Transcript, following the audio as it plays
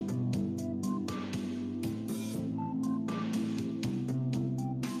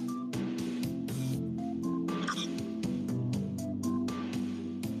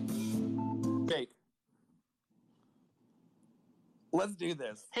Let's do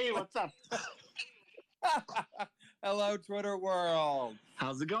this. Hey, what's up? Hello, Twitter world.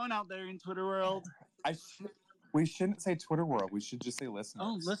 How's it going out there in Twitter world? We shouldn't say Twitter world. We should just say listeners.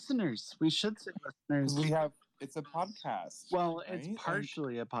 Oh, listeners. We should say listeners. It's a podcast. Well, right? it's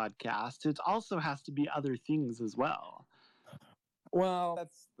partially a podcast. It also has to be other things as well. Well,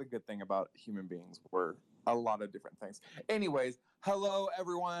 that's the good thing about human beings. We're a lot of different things. Anyways, hello,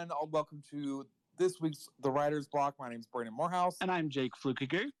 everyone. Welcome to this week's The Writer's Block. My name's Brandon Morehouse. And I'm Jake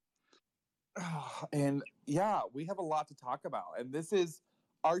Flukiger. And yeah, we have a lot to talk about. And this is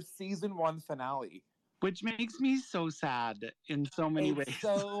our season 1 finale. Which makes me so sad in so many ways.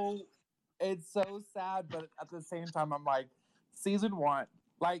 It's so sad, but at the same time, I'm like, season 1,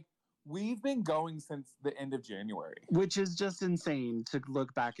 like, we've been going since the end of January. Which is just insane to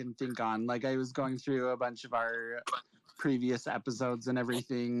look back and think on. Like, I was going through a bunch of our previous episodes and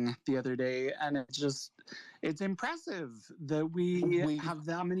everything the other day, and it's impressive that we have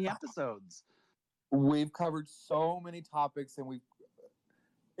that many episodes. We've covered so many topics, and we've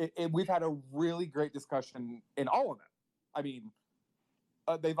had a really great discussion in all of them. I mean,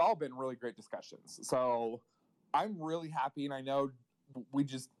 they've all been really great discussions. So I'm really happy, and I know we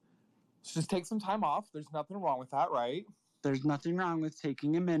just take some time off. There's nothing wrong with that, right? There's nothing wrong with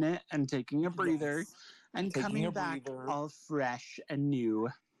taking a minute and taking a breather and coming back all fresh and new.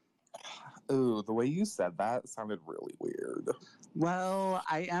 Ooh, the way you said that sounded really weird. Well,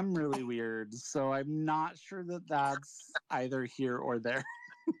 I am really weird, so I'm not sure that that's either here or there.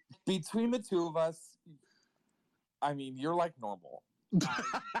 Between the two of us, I mean, you're like normal. I'm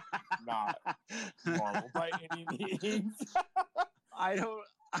not normal by any means. I don't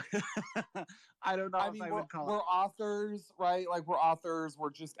know if I would call it. We're authors, right? Like, we're authors.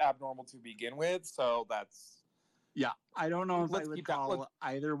 We're just abnormal to begin with, so that's... Yeah, I don't know if I would call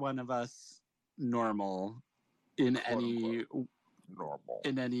either one of us normal in any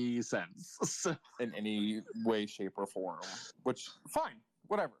sense. In any way, shape, or form. Which, fine,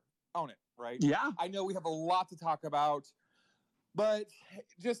 whatever. Own it, right? Yeah. I know we have a lot to talk about, but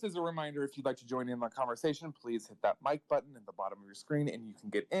just as a reminder, if you'd like to join in the conversation, please hit that mic button at the bottom of your screen and you can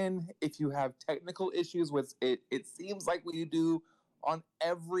get in. If you have technical issues with it seems like we do on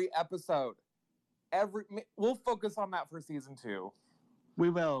every episode. We'll focus on that for season 2. We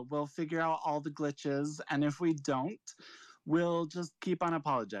will. We'll figure out all the glitches, and if we don't, we'll just keep on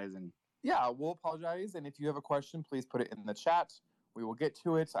apologizing. Yeah, we'll apologize, and if you have a question, please put it in the chat. We will get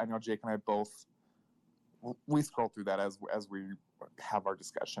to it. I know Jake and I both... we scroll through that as we have our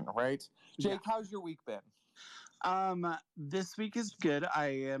discussion, right? Jake, How's your week been? This week is good. I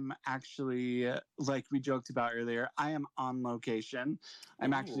am actually, like we joked about earlier, I am on location.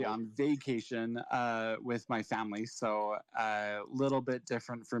 I'm actually on vacation with my family, so a little bit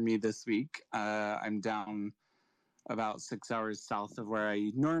different for me this week. I'm down about 6 hours south of where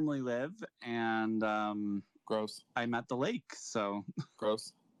I normally live, and gross. I'm at the lake, so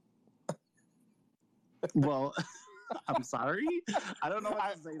gross. Well, I'm sorry. I don't know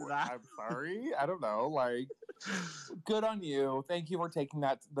what to say to that. I'm sorry. I don't know. Like, good on you. Thank you for taking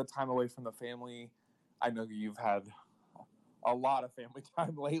the time away from the family. I know you've had a lot of family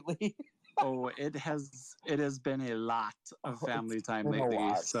time lately. Oh, it has been a lot of family time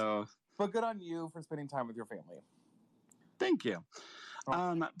lately. So, but good on you for spending time with your family. Thank you.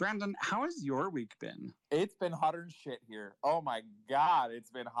 Brandon, how has your week been? It's been hotter than shit here. Oh my God,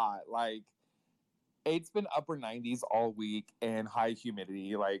 it's been hot. Like, it's been upper 90s all week and high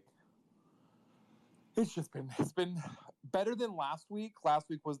humidity. Like, it's been better than last week. Last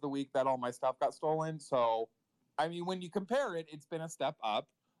week was the week that all my stuff got stolen. So, I mean, when you compare it, it's been a step up.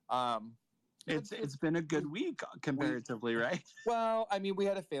 It's been a good week comparatively, right? Well, I mean, we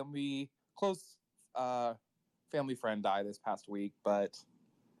had a close family friend die this past week, but...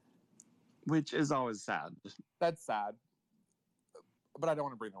 which is always sad. That's sad. But I don't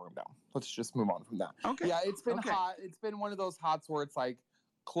want to bring the room down. Let's just move on from that. Okay. Yeah, it's been hot. It's been one of those hots where it's like,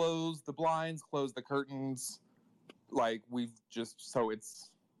 close the blinds, close the curtains. Like, it's...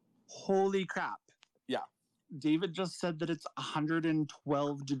 Holy crap. Yeah. David just said that it's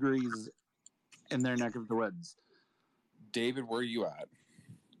 112 degrees in their neck of the woods. David, where are you at?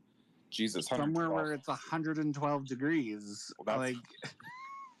 Jesus. Somewhere where it's 112 degrees. Well, that's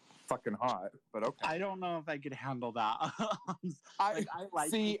fucking hot, but okay. I don't know if I could handle that. I'm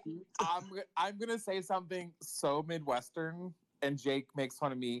gonna say something so Midwestern, and Jake makes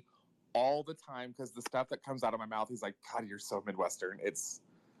fun of me all the time because the stuff that comes out of my mouth, he's like, God, you're so Midwestern. It's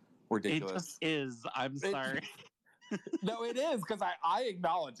ridiculous. It just is. I'm sorry. No, it is, because I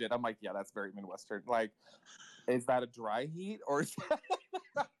acknowledge it. I'm like, yeah, that's very Midwestern. Like, is that a dry heat or is that...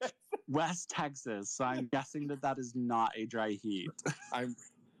 West Texas. So I'm guessing that is not a dry heat. I'm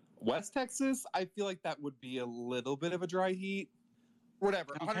West Texas. I feel like that would be a little bit of a dry heat.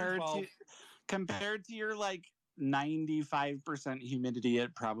 Whatever. 112. Compared to your like 95% humidity,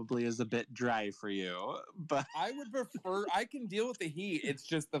 it probably is a bit dry for you. But I would prefer. I can deal with the heat. It's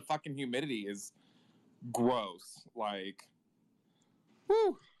just the fucking humidity is gross. Like,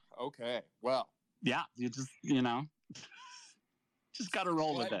 whew. Okay. Well. Yeah, you just got to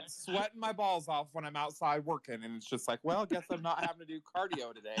roll with it. Sweating my balls off when I'm outside working, and it's just like, well, guess I'm not having to do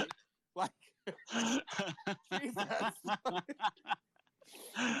cardio today. Like, Jesus.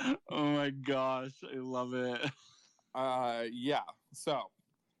 Oh my gosh, I love it. Yeah. So,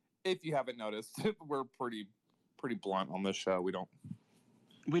 if you haven't noticed, we're pretty blunt on this show. We don't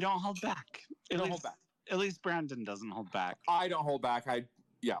hold back. At least Brandon doesn't hold back. I don't hold back.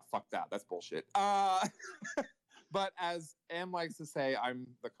 Fuck that. That's bullshit. But as Anne likes to say, I'm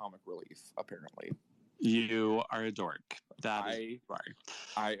the comic relief, apparently. You are a dork. I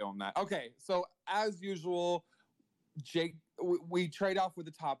own that. Okay, so as usual, Jake, we trade off with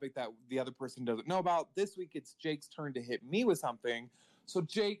the topic that the other person doesn't know about. This week, it's Jake's turn to hit me with something. So,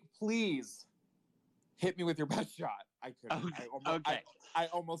 Jake, please hit me with your best shot. I couldn't. Okay. I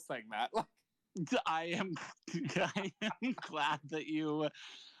almost sang that. I am glad that you...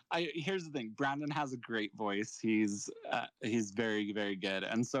 here's the thing. Brandon has a great voice. He's very, very good.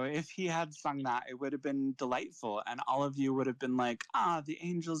 And so if he had sung that, it would have been delightful. And all of you would have been like, the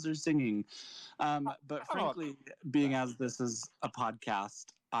angels are singing. But frankly, being as this is a podcast,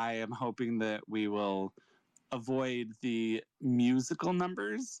 I am hoping that we will avoid the musical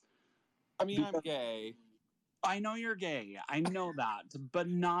numbers. I mean, I'm gay. I know you're gay. I know that. But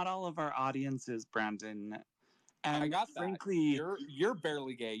not all of our audience is, Brandon. And I got that. Frankly, you're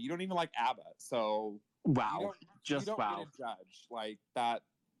barely gay. You don't even like ABBA. So wow, you don't get to judge like that.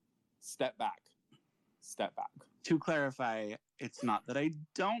 Step back. To clarify, it's not that I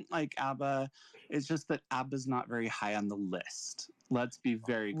don't like ABBA. It's just that ABBA's not very high on the list. Let's be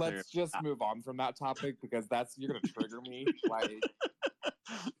very clear. Let's just move on from that topic because you're gonna trigger me like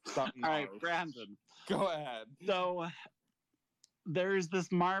something. All right, Brandon, go ahead. So there's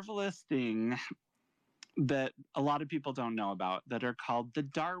this marvelous thing that a lot of people don't know about that are called the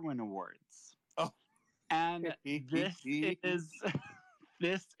Darwin Awards. Oh. And this is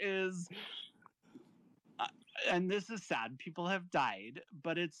and this is sad. People have died,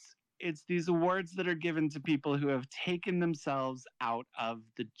 but it's these awards that are given to people who have taken themselves out of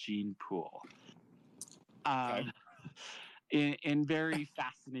the gene pool. In very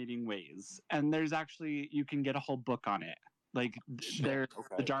fascinating ways. And there's actually, you can get a whole book on it. Like the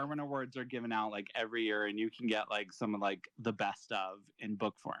Darwin Awards are given out like every year, and you can get like some of like the best of in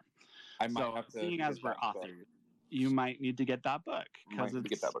book form. I might have to. Seeing as we're authors, you might need to get that book because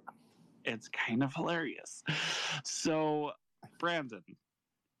it's kind of hilarious. So, Brandon.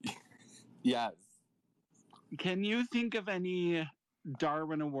 Yes. Can you think of any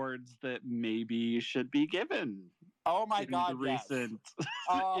Darwin Awards that maybe should be given? Oh my God! Recent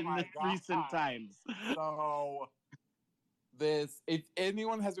times. So. If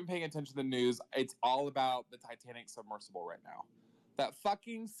anyone has been paying attention to the news, it's all about the Titanic submersible right now. That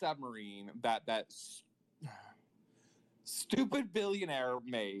fucking submarine that stupid billionaire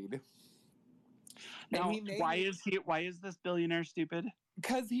made. Now, why is this billionaire stupid?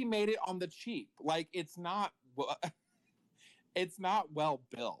 Because he made it on the cheap. Like it's not well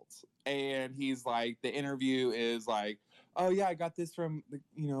built. And he's like, the interview is like, oh yeah, I got this from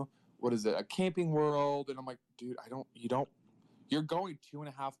what is it, a Camping World? And I'm like, dude, you're going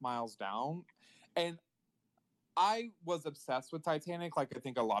 2.5 miles down. And I was obsessed with Titanic, like I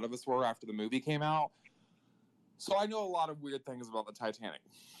think a lot of us were after the movie came out. So I know a lot of weird things about the Titanic.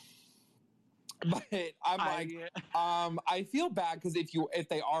 But I feel bad because if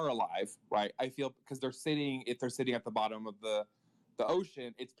they are alive, right? I feel because if they're sitting at the bottom of the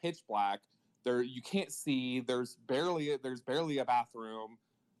ocean, it's pitch black. You can't see. There's barely a bathroom.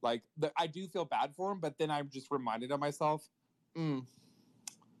 Like I do feel bad for them, but then I'm just reminded of myself.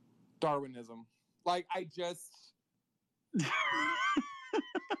 Darwinism. Like I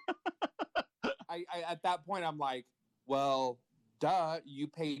at that point I'm like, well, duh, you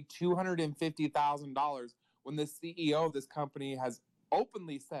paid $250,000 when the CEO of this company has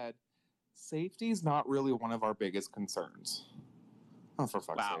openly said safety's not really one of our biggest concerns. Oh, for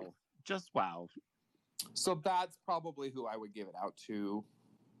fuck's sake. Just wow. So that's probably who I would give it out to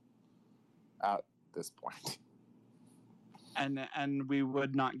at this point. And we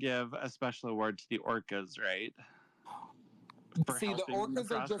would not give a special award to the orcas, right? See, the orcas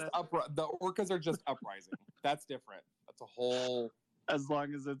are just uprising. That's different. That's a whole As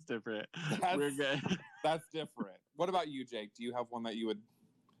long as it's different, That's, we're good. That's different. What about you, Jake? Do you have one that you would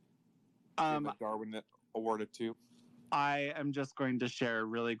give a Darwin awarded to? I am just going to share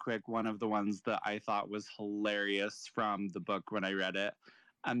really quick one of the ones that I thought was hilarious from the book when I read it.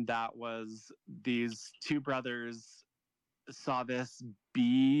 And that was these two brothers saw this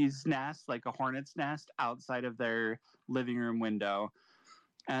bee's nest, like a hornet's nest, outside of their living room window.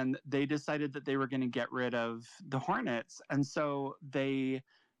 And they decided that they were going to get rid of the hornets. And so they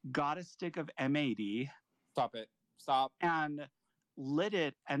got a stick of M80. Stop it. Stop. And lit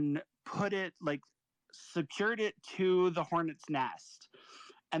it and put it, like, secured it to the hornet's nest.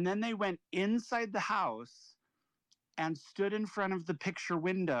 And then they went inside the house and stood in front of the picture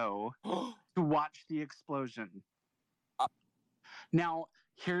window to watch the explosion. Now,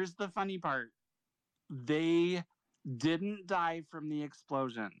 here's the funny part. They didn't die from the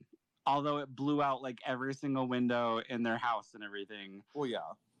explosion, although it blew out like every single window in their house and everything. Well, yeah.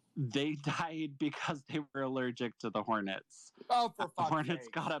 They died because they were allergic to the hornets. Oh, for fuck's The hornets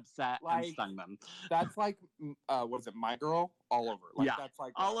sake. got upset and stung them. That's like, was it My Girl? All over. Like, yeah, that's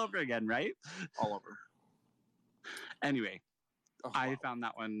like all over again, right? All over. Anyway, I found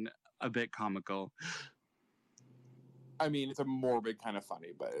that one a bit comical. I mean, it's a morbid kind of funny,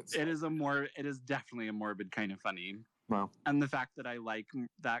 but it is definitely a morbid kind of funny. Wow. And the fact that I like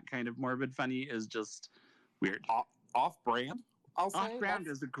that kind of morbid funny is just weird. Off-brand, I'll say. Off-brand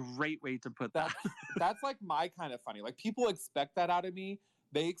is a great way to put that. That's like my kind of funny. Like, people expect that out of me.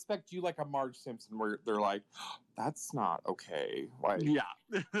 They expect you like a Marge Simpson where they're like, that's not okay. Like, yeah.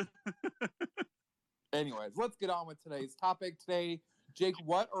 Anyways, let's get on with today's topic. Today, Jake,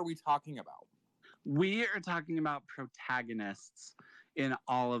 what are we talking about? We are talking about protagonists in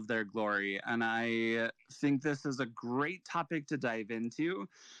all of their glory. And I think this is a great topic to dive into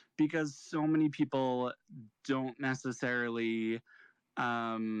because so many people don't necessarily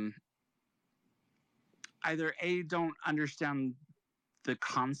either don't understand the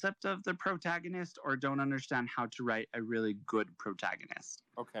concept of the protagonist or don't understand how to write a really good protagonist.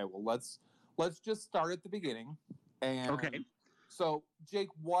 Okay, well, let's just start at the beginning. And okay. So, Jake,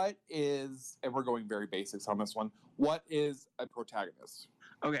 what is, and we're going very basics on this one, what is a protagonist?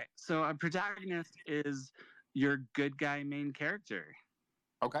 Okay, so a protagonist is your good guy main character.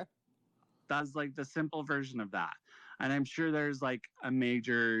 Okay. That's like the simple version of that. And I'm sure there's like a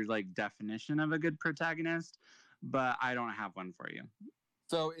major like definition of a good protagonist, but I don't have one for you.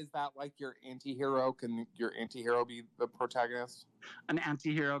 So is that like your anti-hero? Can your anti-hero be the protagonist? An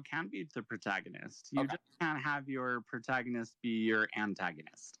anti-hero can be the protagonist. You just can't have your protagonist be your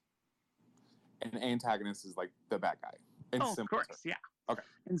antagonist. An antagonist is like the bad guy. Of course, terms. Yeah. Okay.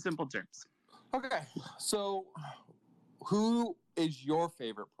 In simple terms. Okay. So who is your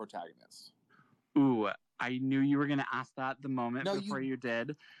favorite protagonist? Ooh, I knew you were going to ask that the moment before you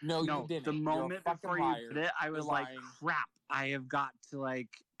did. No, you didn't. The moment before you did it, I was like, crap, I have got to like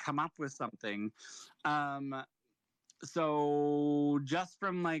come up with something. So just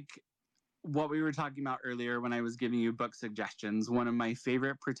from like what we were talking about earlier when I was giving you book suggestions, one of my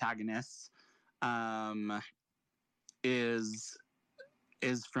favorite protagonists is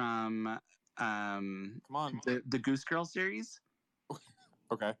from come on, the Goose Girl series.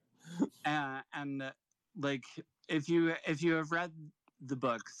 Okay. And like if you have read the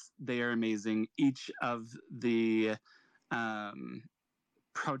books, they are amazing. Each of the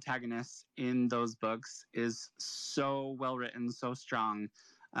protagonists in those books is so well written, so strong.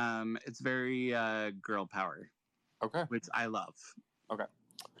 It's very girl power. Okay. Which I love. Okay.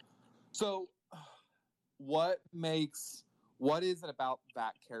 So what is it about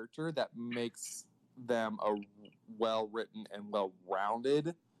that character that makes them a well-written and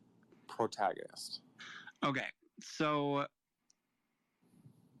well-rounded protagonist? Okay. So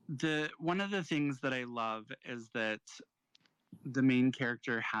one of the things that I love is that the main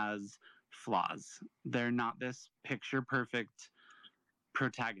character has flaws. They're not this picture perfect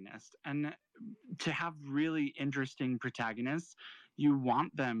protagonist. And to have really interesting protagonists, you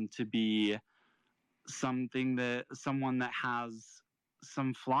want them to be someone that has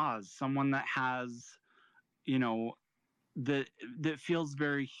some flaws, someone that has, that feels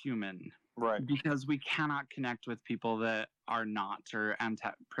very human. Right. Because we cannot connect with people that are not, or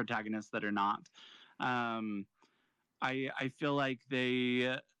protagonists that are not. I feel like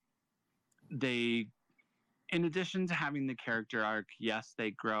they in addition to having the character arc, yes,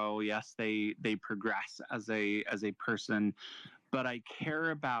 they grow, yes, they progress as a person, but I care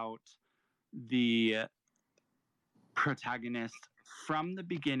about the protagonist from the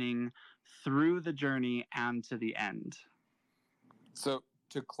beginning through the journey and to the end. So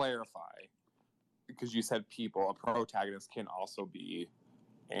to clarify, because you said people, a protagonist can also be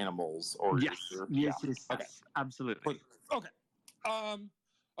animals or yes, Okay. absolutely. Okay.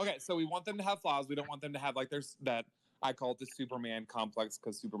 Okay, so we want them to have flaws. We don't want them to have like there's that I call it the Superman complex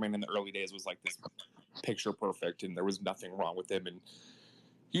because Superman in the early days was like this picture perfect and there was nothing wrong with him, and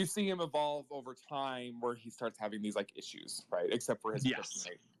you see him evolve over time where he starts having these like issues, right? Except for his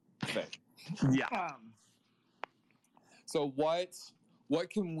kryptonite thing. Yeah. So what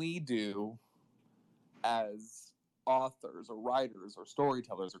can we do as authors or writers or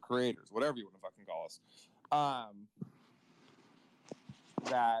storytellers or creators, whatever you want to fucking call us,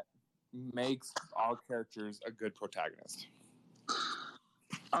 that makes our characters a good protagonist?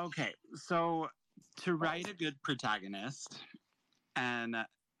 Okay, so to write a good protagonist, and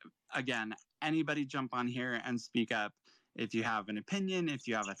again, anybody jump on here and speak up if you have an opinion, if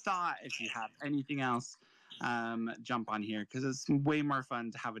you have a thought, if you have anything else, jump on here because it's way more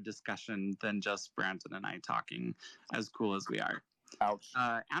fun to have a discussion than just Brandon and I talking, as cool as we are. Ouch.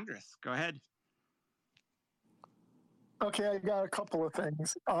 Andres, go ahead. Okay, I got a couple of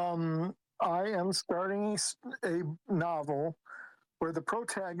things. I am starting a novel where the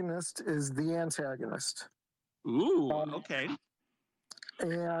protagonist is the antagonist. Ooh, okay.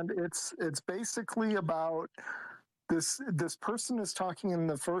 And it's basically about this person is talking in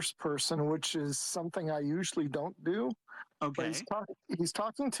the first person, which is something I usually don't do. Okay. He's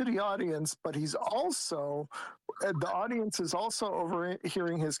talking to the audience, but he's also the audience is also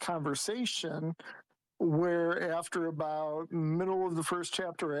overhearing his conversation. Where after about middle of the first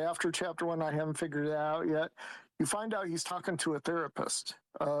chapter, or after chapter 1, I haven't figured it out yet. You find out he's talking to a therapist,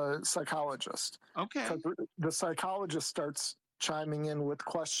 a psychologist. Okay. The psychologist starts chiming in with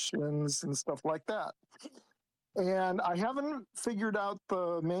questions and stuff like that. And I haven't figured out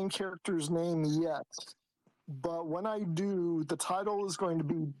the main character's name yet. But when I do, the title is going to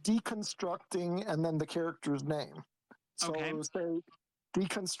be Deconstructing and then the character's name. So it'll say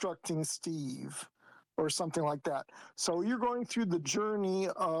Deconstructing Steve or something like that. So you're going through the journey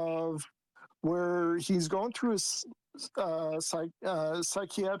of where he's going through his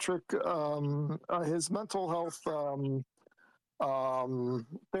psychiatric, his mental health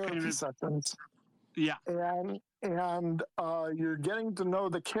therapy sessions. Yeah. And you're getting to know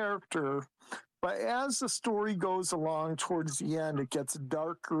the character. But as the story goes along towards the end, it gets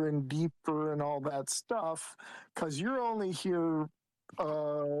darker and deeper and all that stuff because you're only here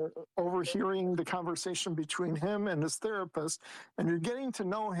overhearing the conversation between him and his therapist, and you're getting to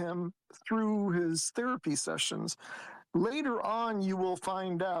know him through his therapy sessions. Later on, you will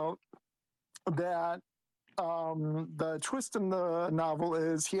find out that the twist in the novel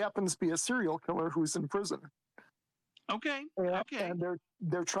is he happens to be a serial killer who's in prison. Okay. And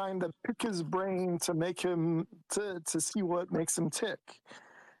they're trying to pick his brain to make him to see what makes him tick.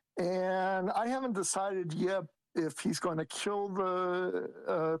 And I haven't decided yet if he's going to kill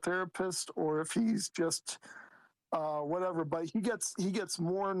the therapist or if he's just whatever. But he gets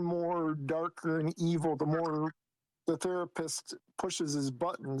more and more darker and evil the more the therapist pushes his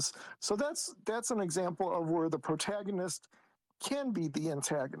buttons. So that's an example of where the protagonist can be the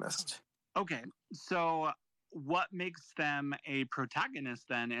antagonist. Okay, so what makes them a protagonist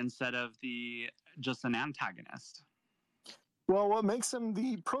then instead of just an antagonist? Well, what makes him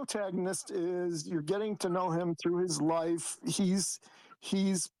the protagonist is you're getting to know him through his life. He's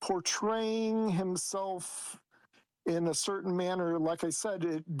portraying himself in a certain manner. Like I said,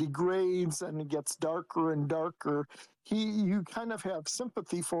 it degrades and it gets darker and darker. You kind of have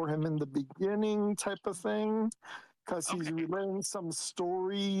sympathy for him in the beginning type of thing because he's relaying some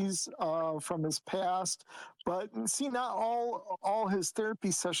stories from his past. But see, not all his therapy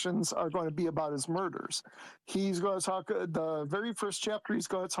sessions are going to be about his murders. He's going to talk, the very first chapter, he's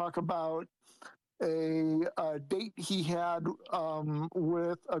going to talk about a date he had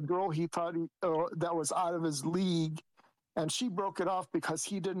with a girl he thought that was out of his league. And she broke it off because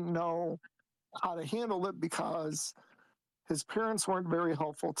he didn't know how to handle it because his parents weren't very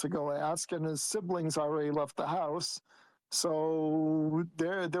helpful to go ask, and his siblings already left the house. So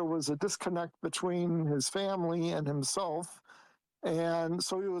there was a disconnect between his family and himself. And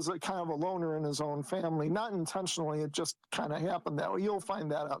so he was kind of a loner in his own family, not intentionally. It just kind of happened that way. You'll find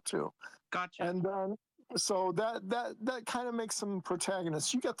that out too. Gotcha. And so that kind of makes him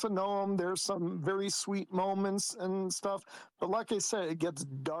protagonists. You get to know him. There's some very sweet moments and stuff. But like I said, it gets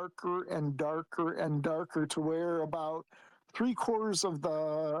darker and darker and darker to where about 3/4 of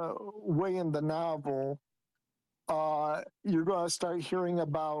the way in the novel, you're going to start hearing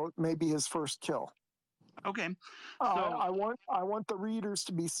about maybe his first kill. Okay. So I want the readers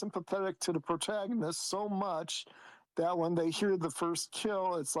to be sympathetic to the protagonist so much that when they hear the first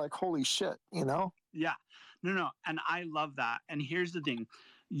kill, it's like, holy shit, you know? Yeah. No. And I love that. And here's the thing.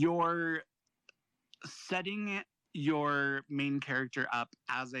 You're setting your main character up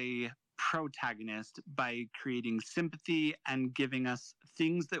as a protagonist by creating sympathy and giving us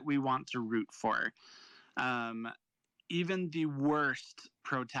things that we want to root for. Even the worst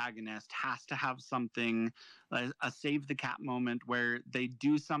protagonist has to have something like a save the cat moment where they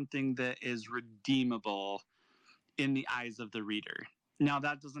do something that is redeemable in the eyes of the reader. Now,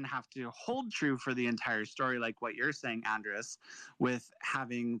 that doesn't have to hold true for the entire story, like what you're saying, Andres, with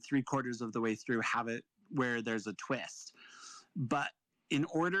having 3/4 of the way through have it where there's a twist. But in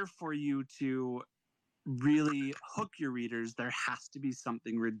order for you to really hook your readers, there has to be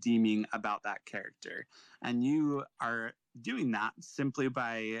something redeeming about that character. And you are doing that simply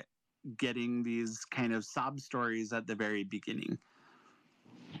by getting these kind of sob stories at the very beginning.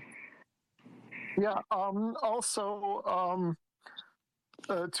 Yeah. Also,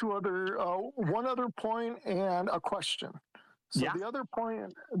 one other point and a question. So Yeah. the other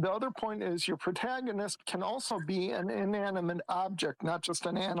point is your protagonist can also be an inanimate object, not just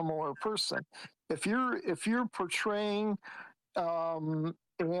an animal or person. If you're portraying an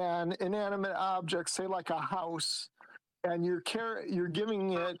inanimate object, say like a house, and you're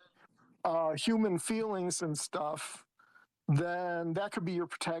giving it human feelings and stuff, then that could be your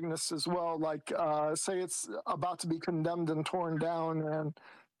protagonist as well. Like, say it's about to be condemned and torn down, and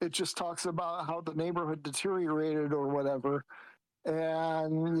it just talks about how the neighborhood deteriorated or whatever.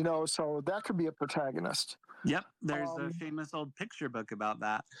 And, so that could be a protagonist. Yep. There's a famous old picture book about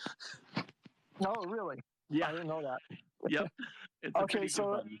that. Oh, really? Yeah. I didn't know that. Yep. It's a pretty good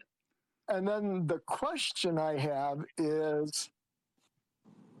one. And then the question I have is,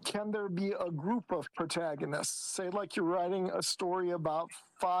 can there be a group of protagonists? Say like you're writing a story about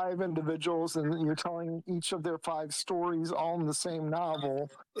 5 individuals and you're telling each of their 5 stories all in the same novel.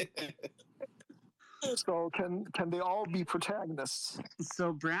 So can they all be protagonists?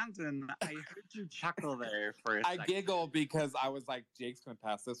 So Brandon, I heard you chuckle there for a second. I giggle because I was like, Jake's gonna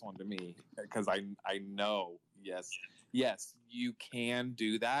pass this one to me because I know, yes, you can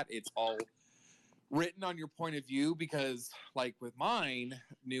do that. It's all written on your point of view because, like with mine,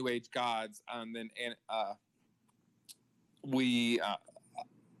 New Age Gods,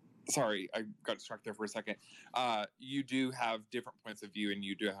 sorry, I got distracted there for a second. You do have different points of view, and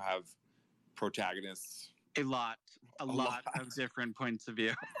you do have protagonists. A lot of different points of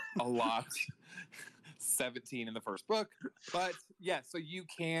view. A lot. 17 in the first book, but yeah, so you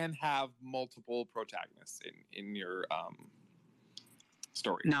can have multiple protagonists in your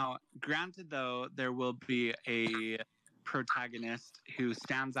story. Now, granted though, there will be a protagonist who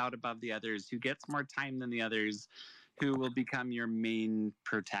stands out above the others, who gets more time than the others, who will become your main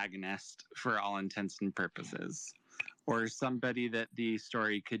protagonist for all intents and purposes, or somebody that the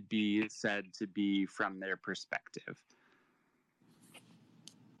story could be said to be from their perspective.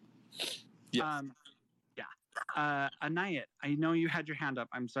 Yes. Anayat, I know you had your hand up.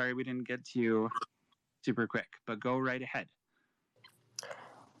 I'm sorry we didn't get to you super quick, but go right ahead.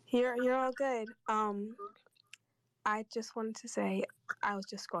 You're all good. I just wanted to say, I was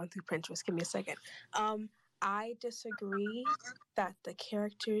just going through Pinterest. Give me a second. I disagree that the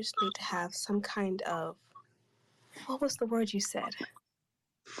characters need to have some kind of, what was the word you said?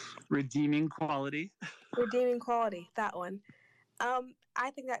 Redeeming quality. Redeeming quality, that one. I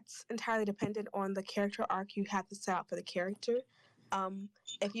think that's entirely dependent on the character arc you have to set out for the character.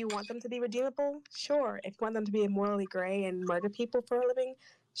 If you want them to be redeemable, sure. If you want them to be morally gray and murder people for a living,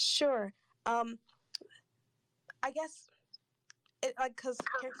 sure. I guess because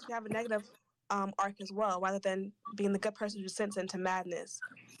characters have a negative arc as well, rather than being the good person who descends into madness.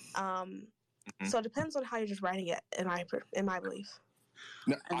 So it depends on how you're just writing it, in my belief.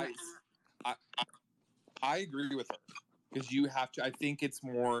 No, I agree with her because you have to. I think it's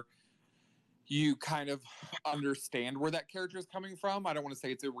more you kind of understand where that character is coming from. I don't want to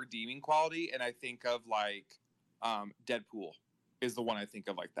say it's a redeeming quality, and I think of like Deadpool is the one I think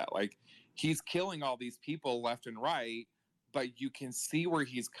of like that. Like he's killing all these people left and right, but you can see where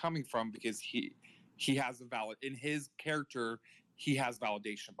he's coming from because he has in his character he has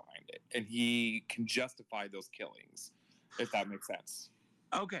validation behind it, and he can justify those killings, if that makes sense.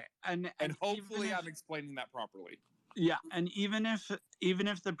 Okay, and hopefully I'm explaining that properly. Yeah, and even if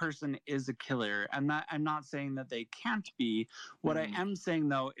the person is a killer, and that I'm not saying that they can't be, what I am saying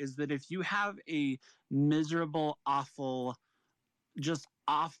though is that if you have a miserable, awful, just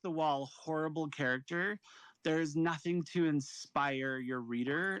off the wall, horrible character, there's nothing to inspire your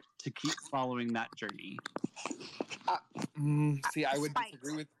reader to keep following that journey. See, I would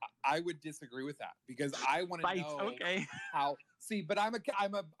disagree with. I would disagree with that because I want to know Okay. how. See, but I'm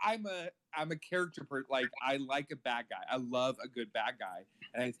a character like I like a bad guy. I love a good bad guy,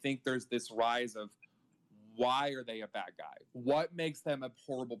 and I think there's this rise of why are they a bad guy? What makes them a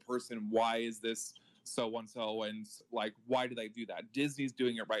horrible person? Why is this so and so? And like, why do they do that? Disney's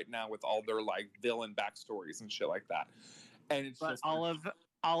doing it right now with all their like villain backstories and shit like that. And it's But just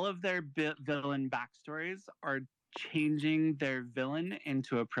all of their villain backstories are changing their villain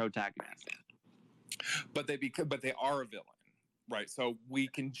into a protagonist. but they are a villain, right? So we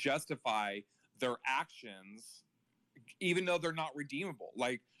can justify their actions even though they're not redeemable.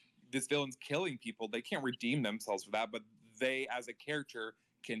 Like this villain's killing people, they can't redeem themselves for that, but they as a character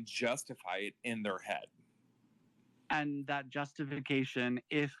can justify it in their head. And that justification,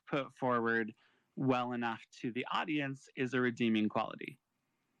 if put forward well enough to the audience, is a redeeming quality.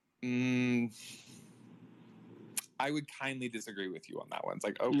 I would kindly disagree with you on that one. It's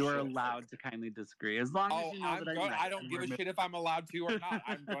like, oh, you are allowed to kindly disagree as long as you know that I'm right. I don't give a shit if I'm allowed to or not.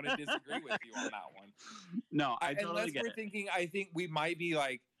 I'm going to disagree with you on that one. No, I totally get it. Thinking, I think we might be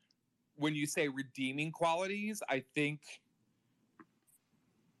like, when you say redeeming qualities, I think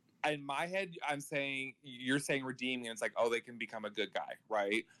in my head, you're saying redeeming, and it's like, oh, they can become a good guy,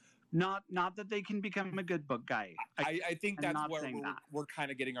 right? Not that they can become a good book guy. I think that's where we're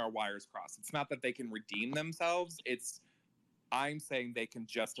kind of getting our wires crossed. It's not that they can redeem themselves. I'm saying they can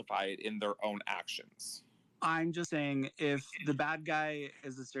justify it in their own actions. I'm just saying if the bad guy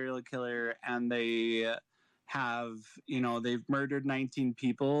is a serial killer and they have, they've murdered 19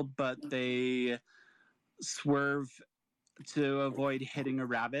 people, but they swerve to avoid hitting a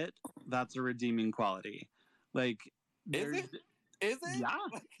rabbit, that's a redeeming quality. Like, is it?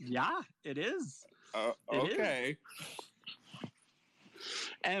 Yeah, it is. Okay.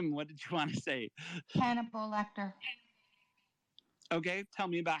 What did you want to say? Hannibal Lecter. Okay, tell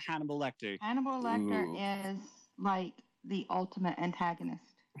me about Hannibal Lecter. Hannibal Lecter is like the ultimate antagonist.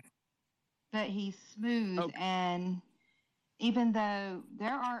 But he's smooth, and even though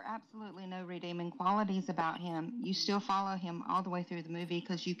there are absolutely no redeeming qualities about him, you still follow him all the way through the movie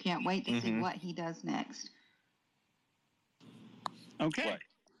because you can't wait to see what he does next. Okay. Right.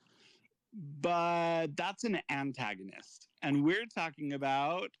 But that's an antagonist. And we're talking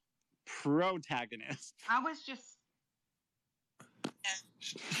about protagonist. I was just...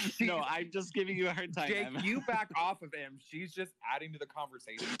 No, I'm just giving you a hard time. Jake, you back off of him. She's just adding to the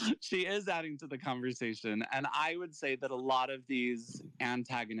conversation. She is adding to the conversation. And I would say that a lot of these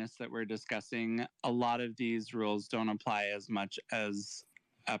antagonists that we're discussing, a lot of these rules don't apply as much as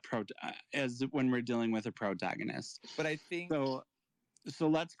as when we're dealing with a protagonist. But I think... So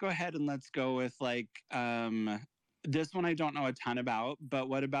let's go ahead and let's go with like this one I don't know a ton about, but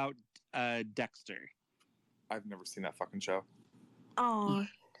what about Dexter? I've never seen that fucking show. Oh,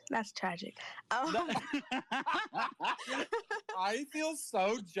 that's tragic. I feel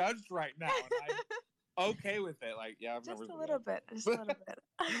so judged right now, and I'm okay with it. Like, yeah, I've just never a little bit.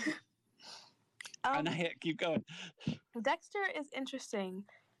 And keep going. Dexter is interesting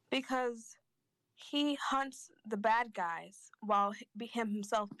because he hunts the bad guys while him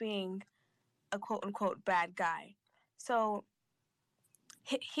himself being a quote unquote bad guy. So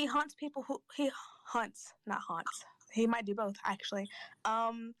he hunts people who he might do both actually.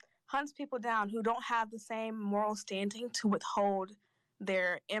 Hunts people down who don't have the same moral standing to withhold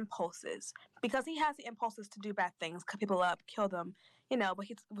their impulses, because he has the impulses to do bad things, cut people up, kill them, but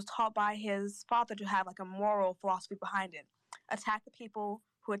he was taught by his father to have like a moral philosophy behind it. Attack the people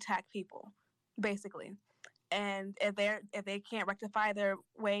who attack people, basically. And if they can't rectify their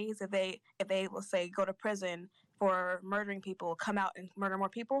ways, if they let's say go to prison for murdering people, come out and murder more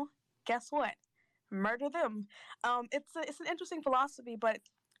people, guess what? Murder them. It's an interesting philosophy, but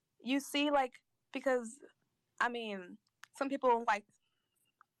you see, like, because I mean, some people like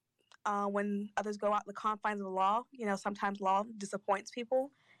when others go out the confines of the law. Sometimes law disappoints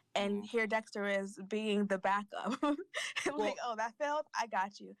people, and here Dexter is being the backup. Like, oh, that failed, I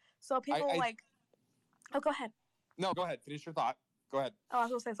got you. So people oh, go ahead. No, go ahead. Finish your thought. Go ahead. Oh, I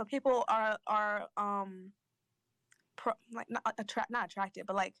was gonna say, so people are not attracted,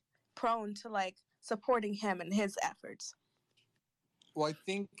 but like prone to like supporting him and his efforts. Well, I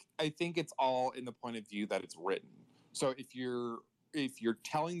think it's all in the point of view that it's written. So if you're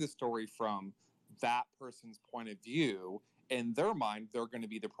telling the story from that person's point of view, in their mind, they're going to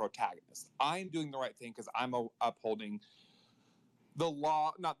be the protagonist. I'm doing the right thing because I'm upholding the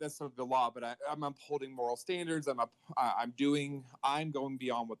law, not necessarily the law, but I'm upholding moral standards. I'm going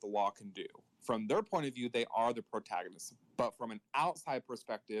beyond what the law can do. From their point of view, they are the protagonist. But from an outside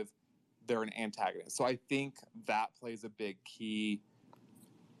perspective, they're an antagonist. So I think that plays a big key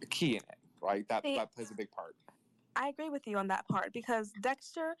key in it, right? That See, that plays a big part. I agree with you on that part because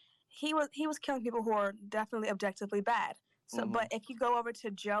Dexter, he was killing people who are definitely objectively bad. So, Mhm. but if you go over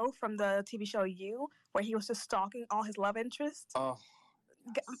to Joe from the TV show You, where he was just stalking all his love interests, Oh,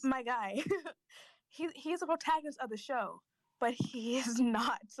 my guy, he's a protagonist of the show, but he is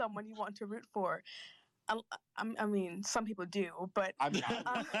not someone you want to root for. I mean, some people do, but I'm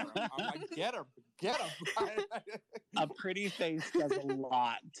like, get him. A pretty face does a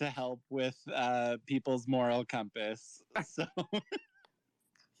lot to help with people's moral compass. So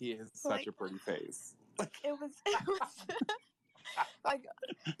He is such a pretty face. it was like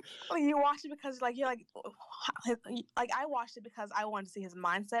you watch it because you're like I watched it because I wanted to see his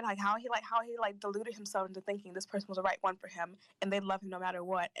mindset, like how he deluded himself into thinking this person was the right one for him and they'd love him no matter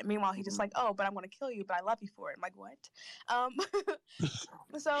what. And meanwhile he's just like, oh, but I'm gonna kill you, but I love you for it. I'm like, what?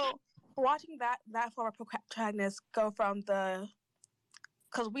 So watching that former protagonist go from the,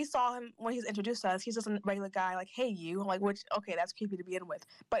 because we saw him when he's introduced to us, he's just a regular guy, like, hey, you, like, which, okay, that's creepy to begin with,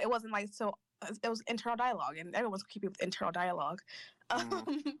 but it wasn't like, so it was internal dialogue, and everyone's creepy with internal dialogue.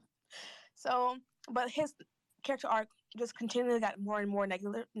 So, but his character arc just continually got more and more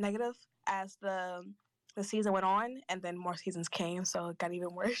negative as the season went on, and then more seasons came, so it got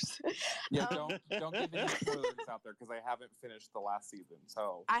even worse. Yeah, don't give any spoilers out there because I haven't finished the last season.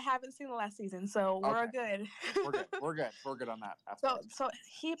 So I haven't seen the last season, so we're good. We're good on that So aspect.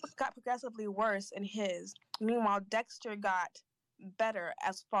 he got progressively worse in his. Meanwhile, Dexter got better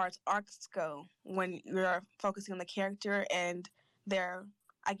as far as arcs go when you're focusing on the character and their,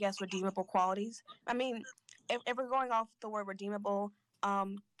 I guess, redeemable qualities. I mean, if we're going off the word redeemable,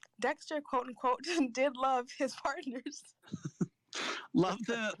 Dexter, quote unquote, did love his partners. love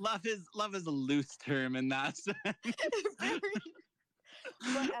is a loose term in that sense.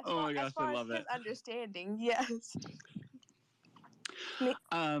 But oh my gosh, as far I love as it. his understanding, yes.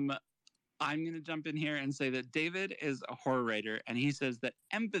 I'm going to jump in here and say that David is a horror writer, and he says that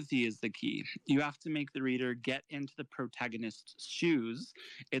empathy is the key. You have to make the reader get into the protagonist's shoes.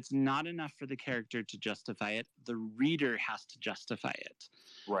 It's not enough for the character to justify it. The reader has to justify it.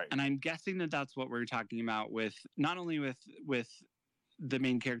 Right. And I'm guessing that that's what we're talking about with not only with the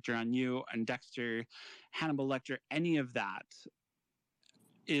main character on You and Dexter, Hannibal Lecter, any of that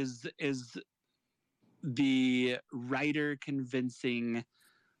is the writer convincing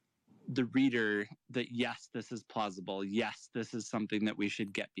the reader that yes, this is plausible. Yes, this is something that we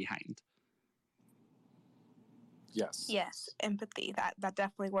should get behind. Yes, empathy. That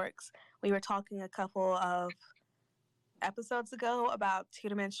definitely works. We were talking a couple of episodes ago about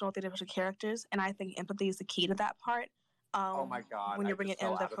two-dimensional, three-dimensional characters, and I think empathy is the key to that part. Oh my God! When you're bringing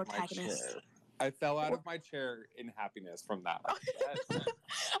in the protagonist. I fell out of my chair in happiness from that. Yes.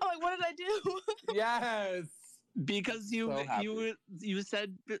 I'm like, what did I do? Yes. Because you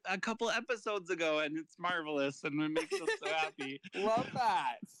said a couple episodes ago, and it's marvelous, and it makes us so happy. Love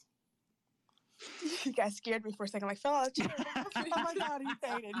that. You guys scared me for a second. Like, fell out of the chair. Oh my God, he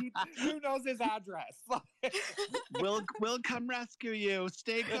fainted. Who knows his address? We'll come rescue you.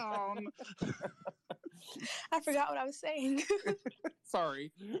 Stay calm. I forgot what I was saying.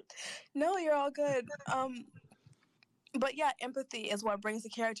 Sorry. No, you're all good. But yeah, empathy is what brings the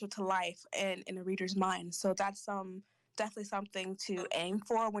character to life and in the reader's mind. So that's definitely something to aim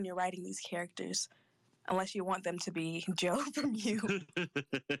for when you're writing these characters. Unless you want them to be Joe from You.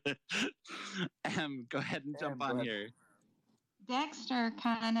 Go ahead and jump on here. Dexter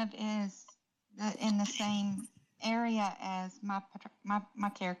kind of is in the same area as my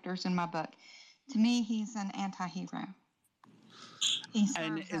characters in my book. To me, he's an anti-hero.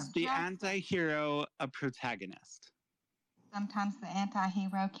 And is the anti-hero a protagonist? Sometimes the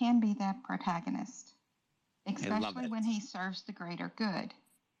anti-hero can be the protagonist, especially when he serves the greater good.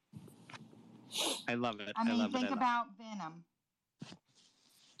 I love it. I mean, think about Venom.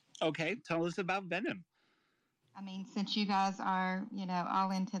 Okay, tell us about Venom. I mean, since you guys are,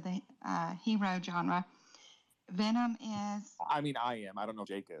 all into the hero genre, Venom is... I mean, I am. I don't know if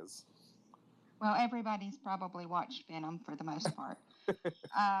Jake is. Well, everybody's probably watched Venom for the most part.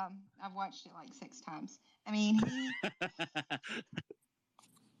 I've watched it like 6 times. I mean,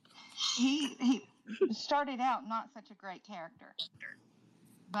 he started out not such a great character,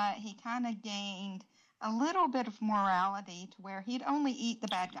 but he kind of gained a little bit of morality to where he'd only eat the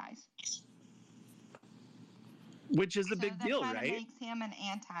bad guys. Which is a big deal, right? That kind of makes him an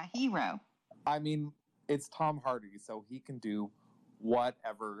anti-hero. I mean, it's Tom Hardy, so he can do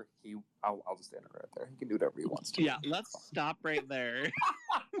whatever I'll just end it right there. He can do whatever he wants to. Yeah, let's stop right there.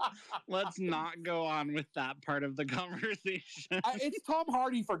 Let's not go on with that part of the conversation. It's Tom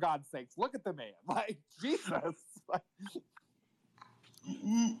Hardy, for God's sakes. Look at the man. Like, Jesus.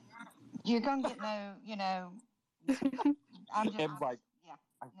 You're gonna get no, I'm just It's like, yeah.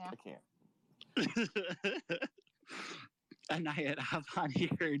 I can't. Anaya, hop on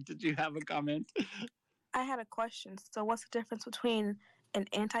here. Did you have a comment? I had a question. So, what's the difference between an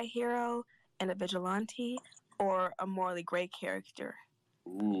anti-hero and a vigilante, or a morally gray character?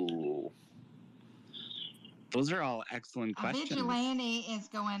 Ooh. Those are all excellent A questions. vigilante is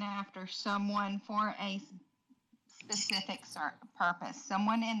going after someone for a specific purpose.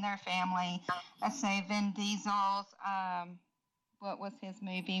 Someone in their family. Let's say Vin Diesel's. What was his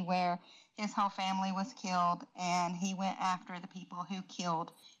movie where his whole family was killed and he went after the people who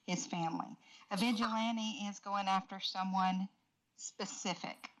killed his family? A vigilante is going after someone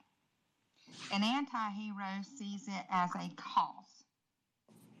specific. An anti-hero sees it as a cause.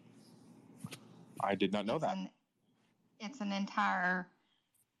 I did not know that. It's an entire...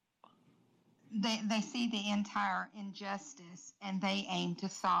 They see the entire injustice and they aim to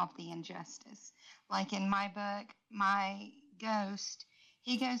solve the injustice. Like in my book, my ghost,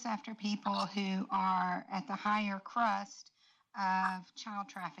 he goes after people who are at the higher crust of child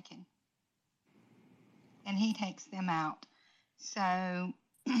trafficking. And he takes them out. So,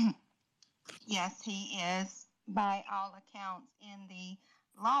 yes, he is, by all accounts, in the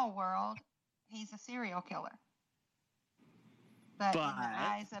law world, he's a serial killer. But in the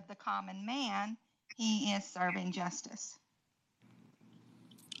eyes of the common man, he is serving justice.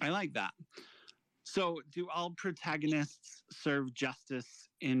 I like that. So, do all protagonists serve justice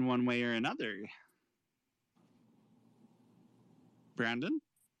in one way or another? Brandon,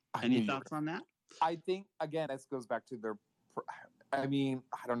 any thoughts on that? I think, again, this goes back to their... I mean,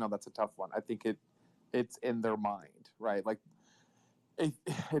 I don't know. That's a tough one. I think it's in their mind, right? Like,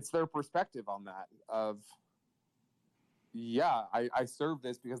 it's their perspective on that of... Yeah, I serve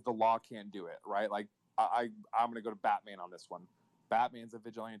this because the law can't do it, right? Like, I'm going to go to Batman on this one. Batman's a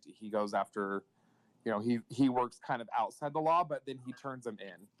vigilante. He goes after, he works kind of outside the law, but then he turns them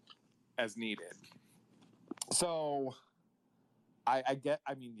in as needed. So, I guess.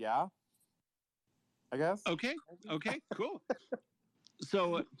 Okay, cool.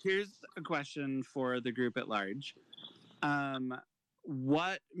 So here's a question for the group at large.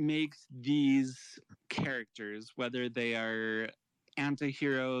 What makes these characters, whether they are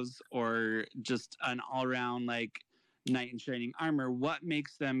anti-heroes or just an all-around like knight in shining armor, what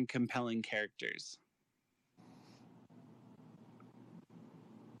makes them compelling characters?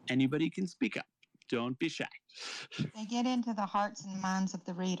 Anybody can speak up. Don't be shy. They get into the hearts and minds of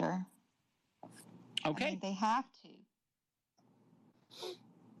the reader. Okay. I mean, they have to.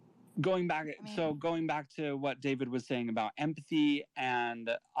 Going back to what David was saying about empathy,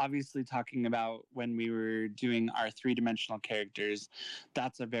 and obviously talking about when we were doing our three-dimensional characters,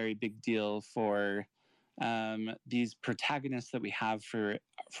 that's a very big deal for these protagonists that we have for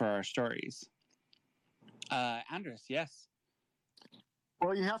our stories. Andres, yes.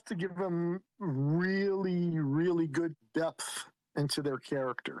 Well, you have to give them really, really good depth into their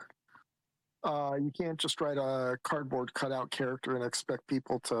character. You can't just write a cardboard cutout character and expect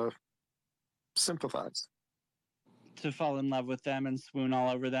people to sympathize. To fall in love with them and swoon all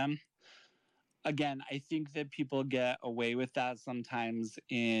over them. Again, I think that people get away with that sometimes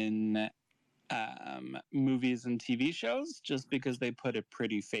in movies and TV shows just because they put a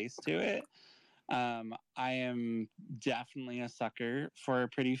pretty face to it. I am definitely a sucker for a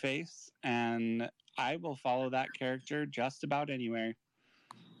pretty face, and I will follow that character just about anywhere.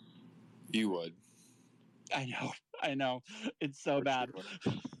 You would. I know. It's so bad.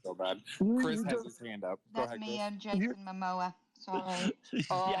 So bad. Chris has his hand up. Go ahead, me Chris. and Jason Momoa. Sorry.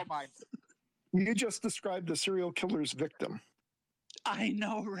 Oh, my. You just described the serial killer's victim. I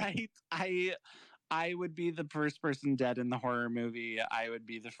know, right? I would be the first person dead in the horror movie. I would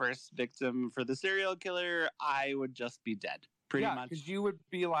be the first victim for the serial killer. I would just be dead, pretty much. Because you would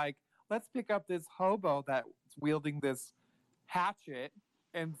be like, let's pick up this hobo that's wielding this hatchet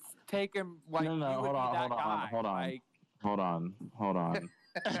and take him like no, you would hold be on, that guy. Hold on.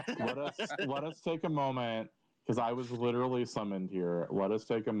 Let us take a moment, because I was literally summoned here. Let us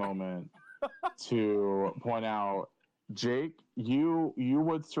take a moment to point out, Jake, you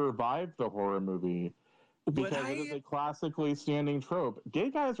would survive the horror movie because it is a classically standing trope. Gay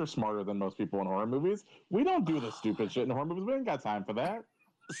guys are smarter than most people in horror movies. We don't do this stupid shit in horror movies. We ain't got time for that.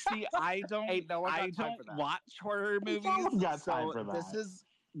 See, I don't watch horror movies. No one got time for that.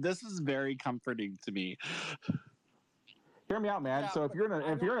 This is very comforting to me. Hear me out, man. Yeah, so if you're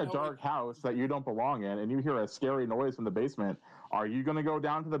in a dark house that you don't belong in and you hear a scary noise from the basement, are you going to go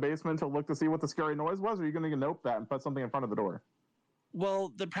down to the basement to look to see what the scary noise was, or are you going to nope that and put something in front of the door?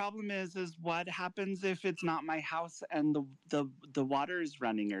 Well, the problem is what happens if it's not my house and the water is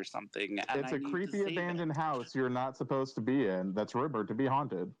running or something? And It's I a need to creepy save abandoned it. house you're not supposed to be in that's rumored to be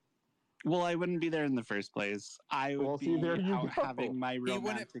haunted. Well, I wouldn't be there in the first place. I would Well, be see, there you out go. having my He wouldn't,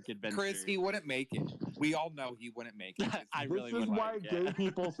 romantic adventure. Chris, he wouldn't make it. We all know he wouldn't make it. I This really is would why like gay it.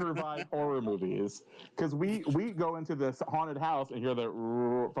 people survive horror movies. Because we go into this haunted house and hear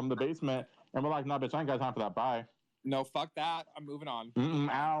the from the basement, and we're like, "No, bitch, I ain't got time for that. Bye." No, fuck that. I'm moving on.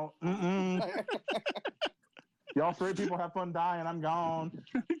 Out. Y'all straight people have fun dying. I'm gone.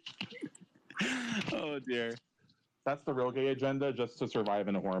 Oh dear. That's the real gay agenda, just to survive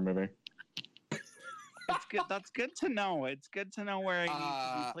in a horror movie. That's good. That's good to know. It's good to know where I need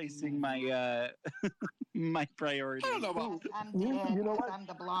to be placing my my priorities. I don't know about. I'm dead You know because what? I'm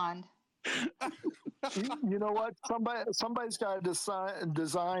the blonde. You know what? Somebody's got to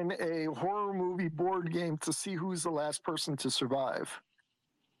design a horror movie board game to see who's the last person to survive.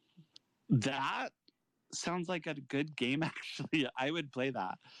 That sounds like a good game. Actually, I would play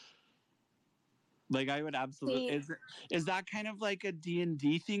that. Like I would absolutely. See- Is that kind of like a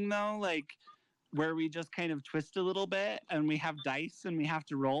D&D thing though? Like where we just kind of twist a little bit and we have dice and we have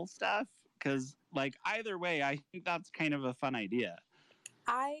to roll stuff? Because like either way, I think that's kind of a fun idea.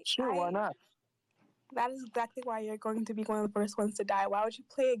 Sure, why not? That is exactly why you're going to be one of the first ones to die. Why would you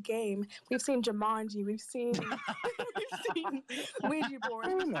play a game? We've seen Jumanji. We've seen Ouija board.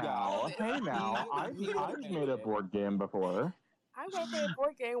 Hey now. I've made a board game before. I'm going to play a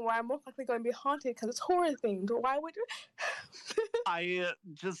board game where I'm most likely going to be haunted because it's horror themed. Why would you? I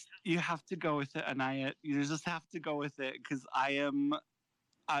you have to go with it, and you just have to go with it because I am.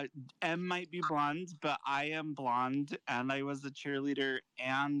 M might be blonde, but I am blonde, and I was a cheerleader,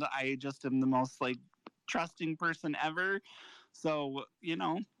 and I just am the most like trusting person ever. So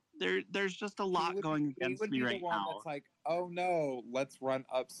there's just a lot going against me right now. That's like, oh no, let's run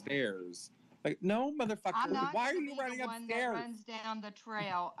upstairs. Like, no, motherfucker, I'm not why are gonna you be running the one upstairs? that runs down the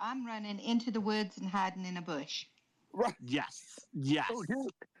trail. I'm running into the woods and hiding in a bush. Right. Yes. Oh,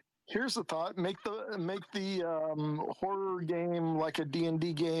 here's a thought: make the horror game like a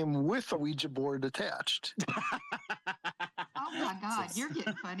D&D game with a Ouija board attached. Oh my God, you're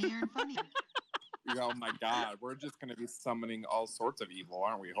getting funnier and funnier. Oh my god, we're just gonna be summoning all sorts of evil,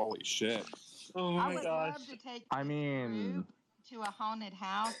 aren't we? Holy shit! Oh I my would gosh. love to take I this mean- group to a haunted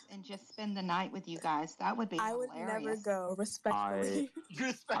house and just spend the night with you guys. That would be I would hilarious. never go, respectfully.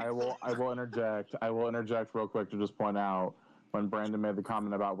 I will interject. I will interject real quick to just point out when Brandon made the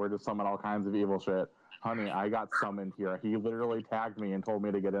comment about we're just summon all kinds of evil shit. Honey, I got summoned here. He literally tagged me and told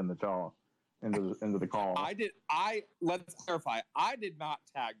me to get in the call, into the call. Let's clarify. I did not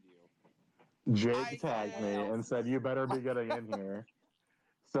tag you. Jake tagged me and said you better be getting in here.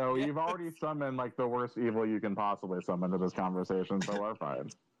 So Yes. you've already summoned like the worst evil you can possibly summon to this conversation. So we're fine.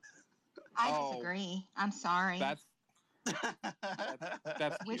 I Oh. disagree. I'm sorry. That's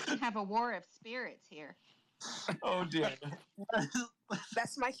We cute. should have a war of spirits here. Oh dear.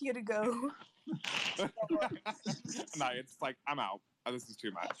 That's my cue to go. No, it's like I'm out. This is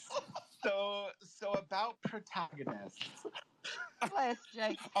too much. So about protagonists. Bless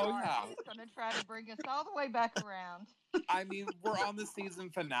Jake. Oh, yeah. He's going to try to bring us all the way back around. I mean, we're on the season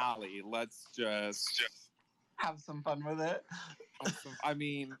finale. Let's just Have some fun with it. I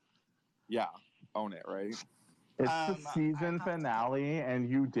mean, yeah, own it, right? It's I the season have to- finale, and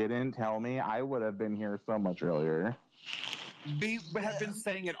you didn't tell me. I would have been here so much earlier. We have been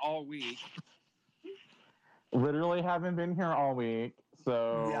saying it all week. Literally haven't been here all week.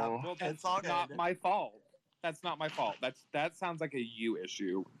 So Yeah. Well, that's It's all not good. my fault. That's not my fault. That sounds like a you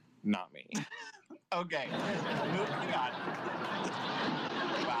issue, not me. Okay. Moving on.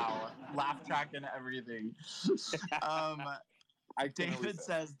 Wow. Laugh track and everything. David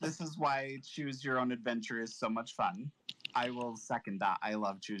says this is why Choose Your Own Adventure is so much fun. I will second that. I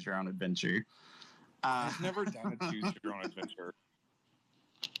love Choose Your Own Adventure. I've never done a choose your own adventure.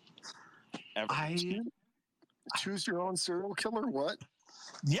 Ever. Choose your own serial killer? What?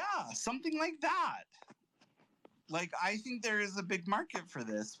 Yeah, something like that. Like, I think there is a big market for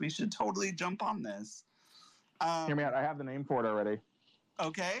this. We should totally jump on this. hear me out. I have the name for it already.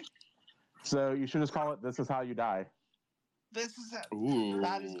 Okay. So you should just call it "This Is How You Die." Ooh.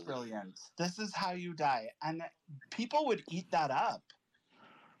 That is brilliant. This is how you die, and people would eat that up.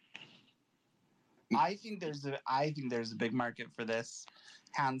 I think there's a big market for this.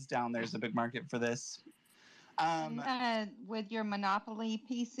 Hands down, there's a big market for this. With your Monopoly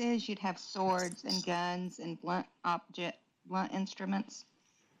pieces, you'd have swords and guns and blunt instruments.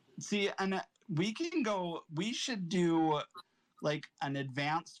 See, and we should do like an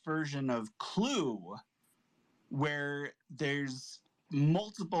advanced version of Clue where there's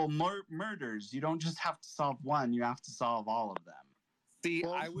multiple murders. You don't just have to solve one; you have to solve all of them. See,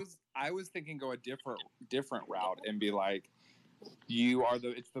 Well- I was thinking go a different route and be like,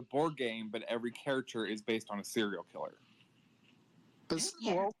 it's the board game, but every character is based on a serial killer.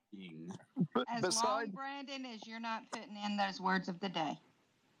 Well, As long, Brandon, as you're not putting in those words of the day.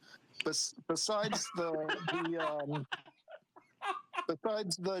 besides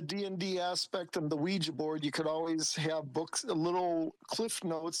besides the D&D aspect and the Ouija board, you could always have books, little cliff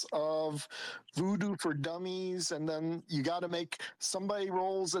notes of voodoo for dummies, and then you got to make somebody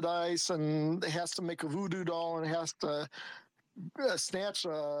rolls a dice and has to make a voodoo doll and has to snatch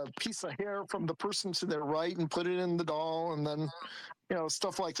a piece of hair from the person to their right and put it in the doll, and then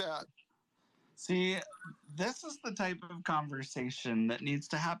stuff like that. See, this is the type of conversation that needs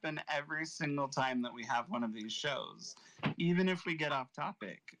to happen every single time that we have one of these shows, even if we get off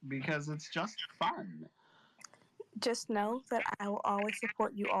topic, because it's just fun. Just know that I will always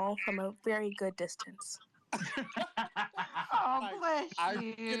support you all from a very good distance. Oh, bless I'm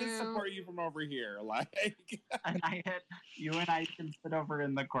you. gonna support you from over here. Like, And you and I can sit over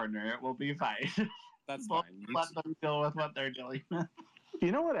in the corner. It will be fine. that's We'll fine. let them deal with what they're dealing with.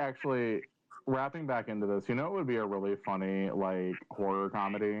 You know what? Actually, wrapping back into this, it would be a really funny like horror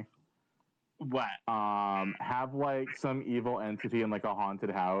comedy. What? Have like some evil entity in like a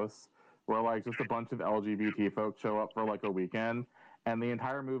haunted house where like just a bunch of LGBT folks show up for like a weekend, and the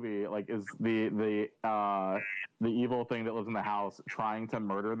entire movie like is the evil thing that lives in the house trying to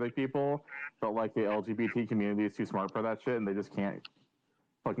murder the people, but like the LGBT community is too smart for that shit, and they just can't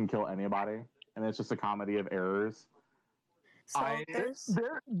fucking kill anybody, and it's just a comedy of errors. So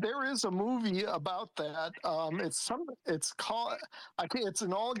There is a movie about that. It's called. I think it's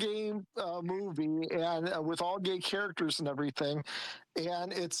an all gay movie and with all gay characters and everything.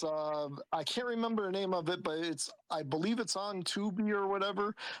 And it's I can't remember the name of it, but I believe it's on Tubi or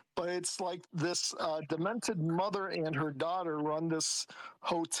whatever. But it's like this demented mother and her daughter run this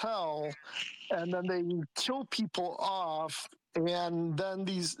hotel, and then they kill people off. And then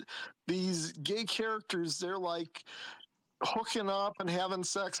these gay characters, they're like hooking up and having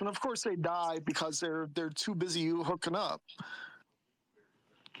sex, and of course they die because they're too busy hooking up.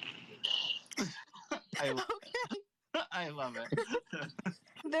 I love it.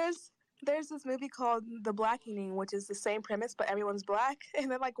 There's this movie called The Blackening, which is the same premise, but everyone's black,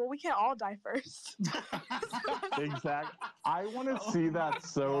 and they're like, well, we can't all die first. Exactly. I want to see that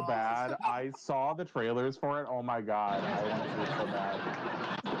so bad. I saw the trailers for it. Oh my god, I want to see it so bad.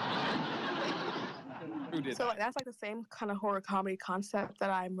 Who did So that? like that's like the same kind of horror comedy concept that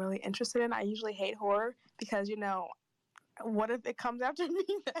I'm really interested in. I usually hate horror because what if it comes after me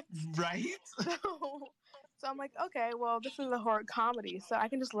next? Right? So I'm like, okay, well, this is a horror comedy, so I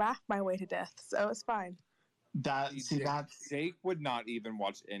can just laugh my way to death. So it's fine. That's Jake would not even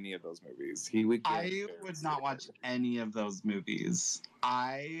watch any of those movies. He would. I would not watch any of those movies.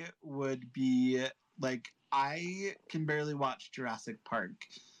 I would be like, I can barely watch Jurassic Park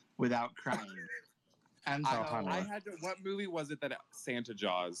without crying. And so I had to. What movie was it that Santa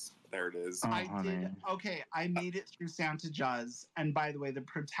Jaws? There it is. I did. Okay, I made it through Santa Jaws, and by the way, the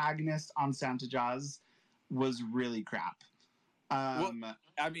protagonist on Santa Jaws was really crap. Well,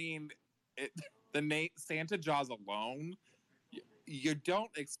 I mean, the name Santa Jaws alone, you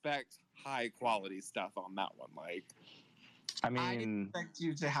don't expect high quality stuff on that one. Like, I expect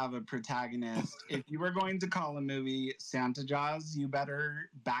you to have a protagonist. If you were going to call a movie Santa Jaws, you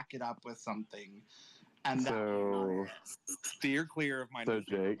better back it up with something. And so steer clear of my. So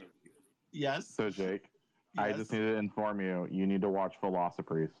Jake. Yes. So Jake, yes. I just need to inform you. You need to watch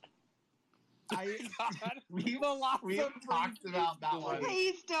Velocipriest. We've talked about that one.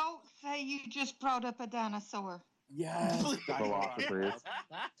 Please don't say you just brought up a dinosaur. Yes. Velocipriest.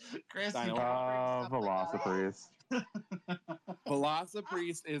 Chris, Velocipriest.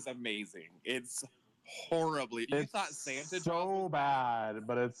 Velocipriest is amazing. It's horribly. You thought Santa so bad,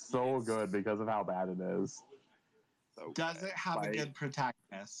 but it's so good because of how bad it is. So does it have a good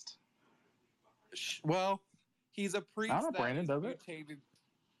protagonist? Well, he's a priest that Brandon does it mutated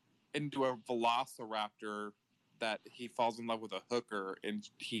into a velociraptor that he falls in love with a hooker and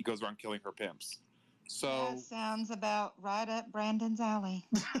he goes around killing her pimps. So that sounds about right up Brandon's alley.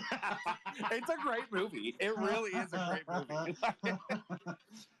 It's a great movie. It really is a great movie.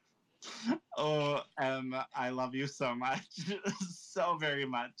 Oh, I love you so much. So very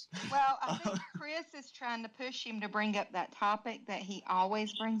much. Well, I think Chris is trying to push him to bring up that topic that he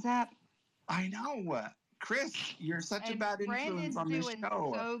always brings up. I know. Chris, you're such a bad influence on this show. Brandon's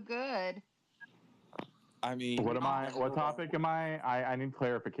doing so good. I mean, what topic am I need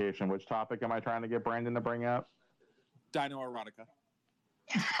clarification. Which topic am I trying to get Brandon to bring up? Dino erotica.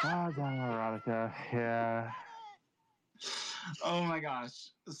 Ah, Dino erotica. Yeah. Oh my gosh.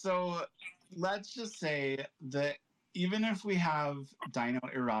 So let's just say that even if we have Dino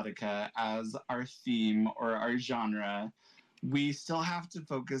erotica as our theme or our genre, we still have to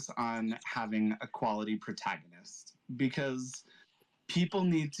focus on having a quality protagonist because people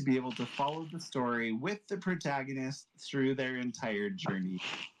need to be able to follow the story with the protagonist through their entire journey.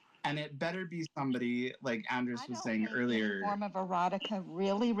 And it better be somebody, like Andres was saying earlier. Any form of erotica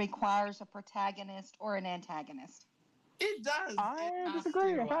really requires a protagonist or an antagonist. It does. I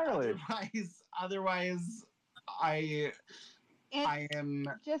disagree entirely. Otherwise, I am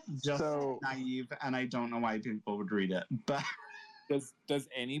just naive, and I don't know why people would read it. But does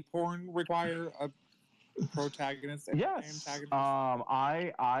any porn require a protagonist and yes. antagonist?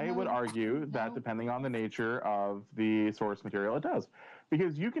 I would argue that depending on the nature of the source material, it does,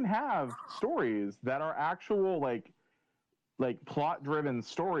 because you can have stories that are actual like plot-driven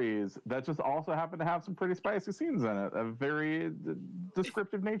stories that just also happen to have some pretty spicy scenes in it, of very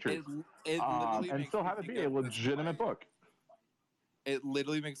descriptive nature, and still have it be a legitimate book. It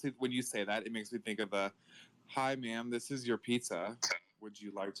literally makes me, when you say that, it makes me think of a, "Hi, ma'am, this is your pizza. Would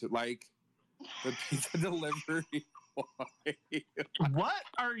you like to like the pizza delivery boy?" What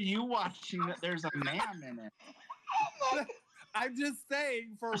are you watching that there's a ma'am in it? I'm just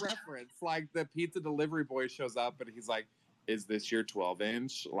saying for reference, like the pizza delivery boy shows up and he's like, "Is this your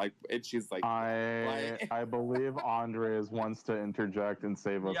 12-inch?" Like, and she's like, I believe Andres wants to interject and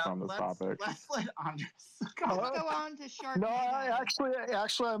save us from this topic. Let's let Andres go on to Sharknado. No,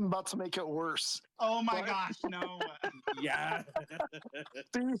 actually, I'm about to make it worse. Oh my gosh, no. Yeah.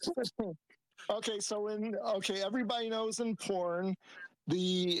 Okay, so everybody knows in porn,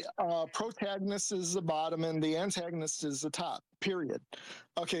 the protagonist is the bottom and the antagonist is the top. Period.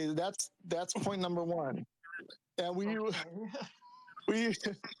 Okay, that's point number one. And we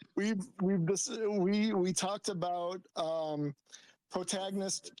talked about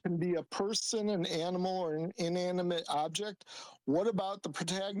protagonist can be a person, an animal, or an inanimate object. What about the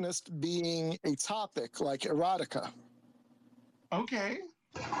protagonist being a topic like erotica? Okay.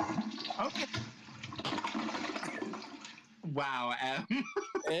 Wow,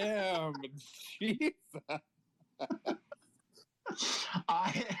 Em. Jesus.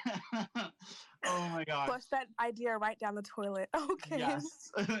 Oh my gosh. Flush that idea right down the toilet. Okay.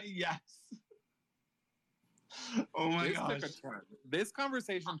 Yes. Yes. Oh my gosh. Took a turn. This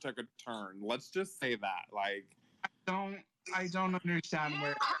conversation took a turn. Let's just say that. Like, I don't understand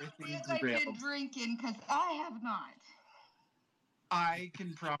where everything's derailed. Been drinking because I have not. I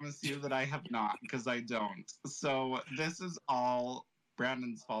can promise you that I have not, because I don't. So this is all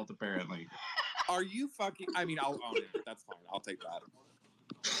Brandon's fault, apparently. Are you fucking? I mean, I'll own it. That's fine. I'll take that.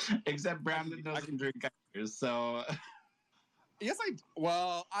 Except Brandon doesn't drink either, so. Yes,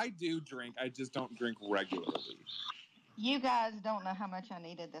 I do drink. I just don't drink regularly. You guys don't know how much I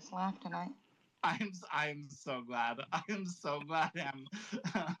needed this laugh tonight. I'm so glad. I'm so glad, Em.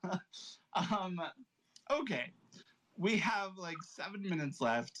 Okay. We have like 7 minutes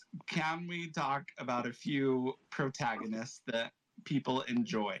left. Can we talk about a few protagonists that people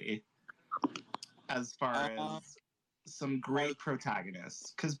enjoy as far as some great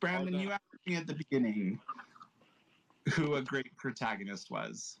protagonists? Because Brandon, you asked me at the beginning who a great protagonist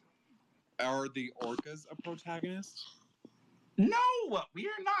was. Are the orcas a protagonist? No, we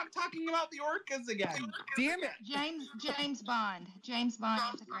are not talking about the orcas again. Damn it. James Bond. James Bond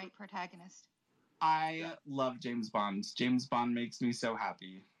is a great protagonist. I love James Bond. James Bond makes me so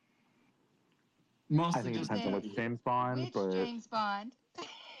happy. Mostly I think just it depends on which James Bond. Which James Bond?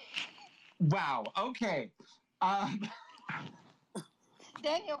 Wow. Okay.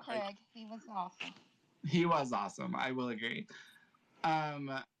 Daniel Craig. He was awesome. He was awesome. I will agree.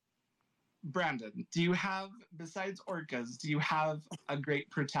 Brandon, do you have, besides orcas, do you have a great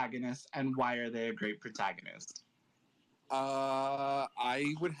protagonist, and why are they a great protagonist?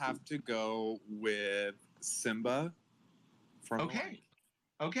 I would have to go with Simba from Okay.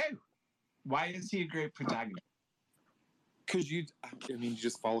 Why is he a great protagonist? Because you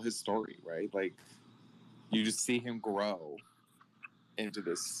just follow his story, right? Like, you just see him grow into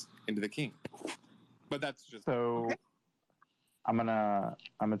the king. But that's just so. Okay. I'm gonna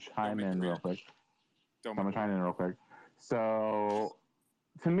chime in real quick. So,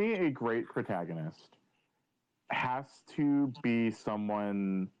 to me, a great protagonist has to be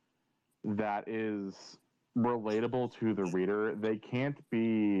someone that is relatable to the reader. They can't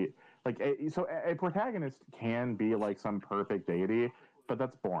be like a protagonist can be like some perfect deity, but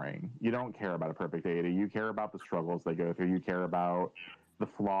that's boring. You don't care about a perfect deity. You care about the struggles they go through. You care about the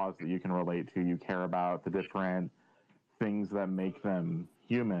flaws that you can relate to. You care about the different things that make them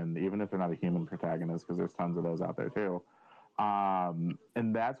human, even if they're not a human protagonist, because there's tons of those out there too.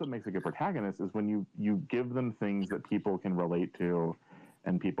 And that's what makes a good protagonist, is when you give them things that people can relate to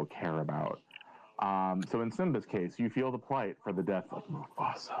and people care about. So in Simba's case, you feel the plight for the death of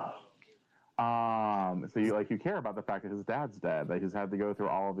Mufasa. So you care about the fact that his dad's dead, that he's had to go through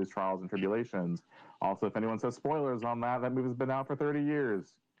all of these trials and tribulations. Also, if anyone says spoilers on that movie's been out for 30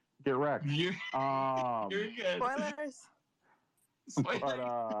 years. Get wrecked. You're good. Spoilers.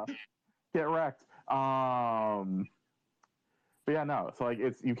 But get wrecked. But yeah, no. So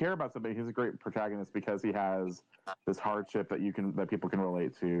you care about somebody. He's a great protagonist because he has this hardship that people can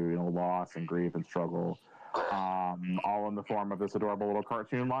relate to. Loss and grief and struggle, all in the form of this adorable little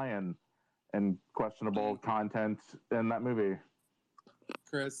cartoon lion, and questionable content in that movie.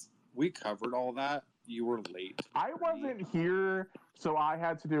 Chris, we covered all that. You were late. I wasn't here, so I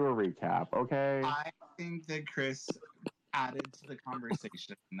had to do a recap. Okay. I think that Chris added to the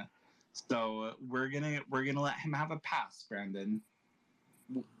conversation. So we're gonna let him have a pass, Brandon.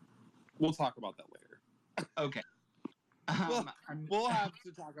 We'll talk about that later. Okay. We'll have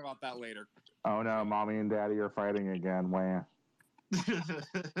to talk about that later. Oh no, mommy and daddy are fighting again. Wah.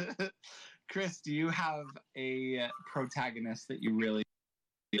 Chris, do you have a protagonist that you really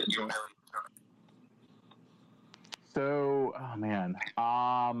enjoy? So, oh man,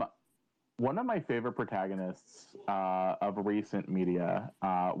 one of my favorite protagonists of recent media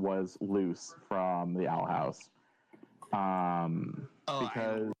was Luce from The Owl House,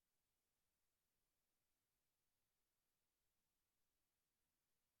 because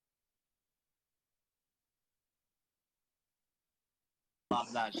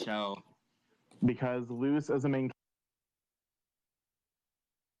love that show. Because Luce, as a main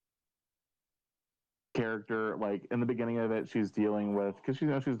character, like in the beginning of it, she's dealing with, because she's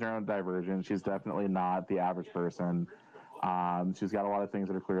neurodivergent. She's definitely not the average person. She's got a lot of things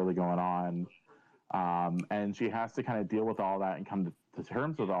that are clearly going on, and she has to kind of deal with all that and come to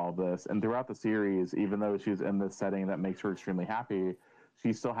terms with all of this. And throughout the series, even though she's in this setting that makes her extremely happy,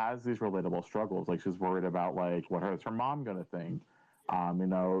 she still has these relatable struggles. Like, she's worried about, like, what is her mom going to think?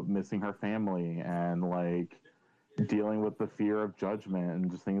 Missing her family, and like dealing with the fear of judgment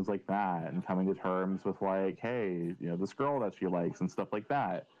and just things like that, and coming to terms with, like, hey, this girl that she likes and stuff like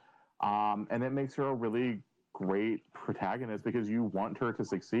that. And it makes her a really great protagonist because you want her to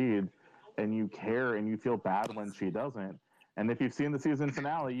succeed, and you care, and you feel bad when she doesn't. And if you've seen the season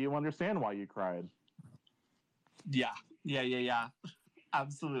finale, you understand why you cried. Yeah.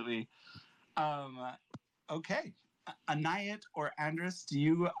 Absolutely. Okay. Anayat or Andres,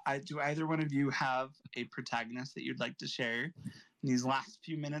 do either one of you have a protagonist that you'd like to share in these last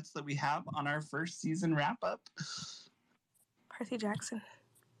few minutes that we have on our first season wrap up? Percy Jackson.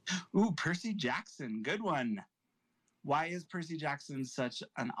 Ooh, Percy Jackson. Good one. Why is Percy Jackson such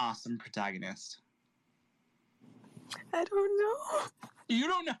an awesome protagonist? I don't know. You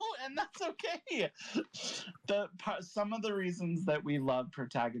don't know, and that's okay. Some of the reasons that we love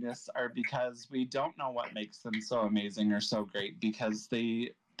protagonists are because we don't know what makes them so amazing or so great, because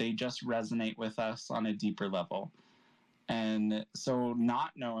they just resonate with us on a deeper level. And so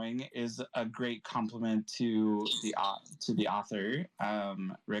not knowing is a great compliment to the author.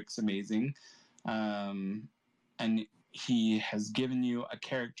 Rick's amazing. And he has given you a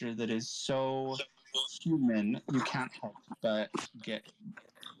character that is so human, you can't help but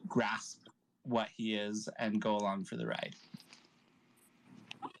grasp what he is and go along for the ride.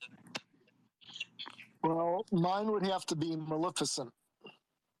 Well, mine would have to be Maleficent.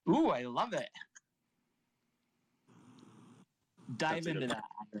 Ooh, I love it. Dive into that,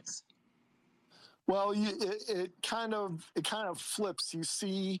 Andres. Well, it kind of flips. You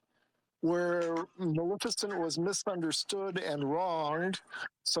see where Maleficent was misunderstood and wronged,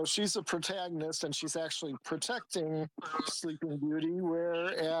 so she's a protagonist and she's actually protecting Sleeping Beauty,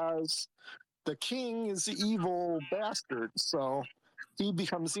 whereas the king is the evil bastard, so he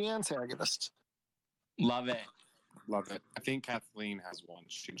becomes the antagonist. Love it. I think Kathleen has one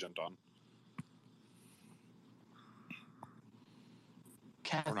she jumped on.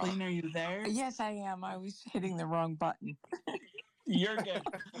 Kathleen, are you there? Yes, I am. I was hitting the wrong button. You're good.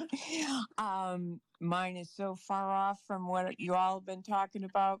 Mine is so far off from what you all have been talking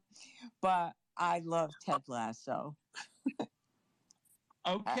about, but I love Ted Lasso.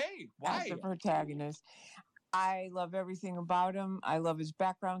 Okay, why? As a protagonist, I love everything about him. I love his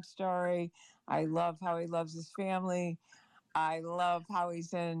background story. I love how he loves his family. I love how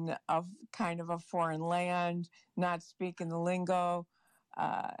he's in a kind of a foreign land, not speaking the lingo.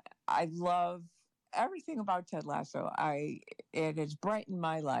 I love everything about Ted Lasso. It has brightened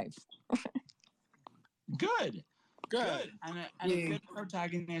my life. Good. Good. And a good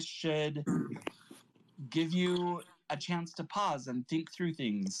protagonist should give you a chance to pause and think through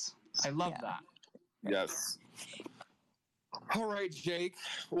things. I love that. Yes. All right, Jake.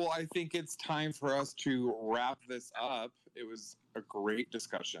 Well, I think it's time for us to wrap this up. It was a great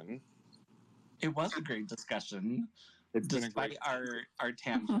discussion. It was a great discussion. It's been a Despite great our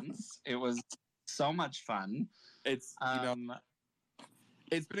tangents, it was so much fun. It's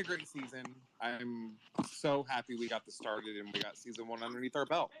it's been a great season. I'm so happy we got this started and we got season 1 underneath our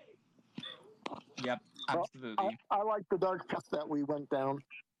belt. Yep, absolutely. Well, I like the dark path that we went down.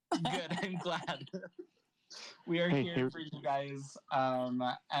 Good, I'm glad. We are here for you guys,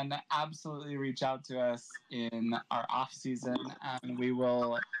 and absolutely reach out to us in our off season, and we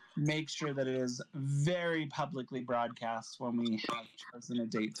will make sure that it is very publicly broadcast when we have chosen a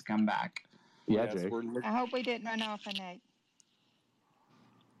date to come back. Yeah, Yes, Jake. I hope we didn't run off a Nate.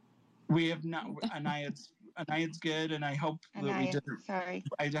 We have not. Anayat's good, and I hope that we didn't. Sorry.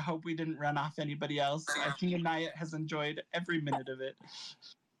 I hope we didn't run off anybody else. I think Anayat has enjoyed every minute of it.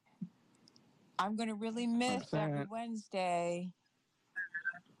 I'm going to really miss every Wednesday.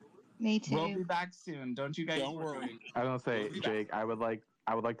 Me too. We'll be back soon. Don't you guys Don't worry. I was gonna say, Jake, I would like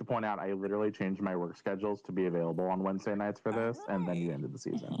to point out I literally changed my work schedules to be available on Wednesday nights for this, and then you ended the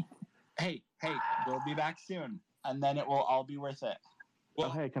season. Hey, we'll be back soon, and then it will all be worth it. Well,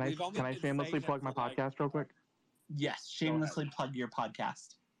 hey, can I shamelessly plug my podcast real quick? Yes, shamelessly plug your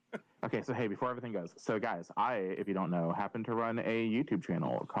podcast. Okay, so hey, before everything goes, so guys, if you don't know, happen to run a YouTube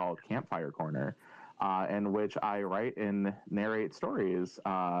channel called Campfire Corner, in which I write and narrate stories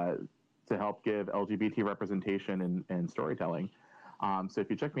to help give LGBT representation in storytelling. So if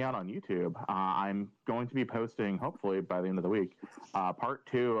you check me out on YouTube, I'm going to be posting, hopefully by the end of the week, part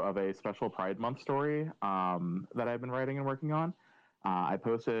 2 of a special Pride Month story that I've been writing and working on. I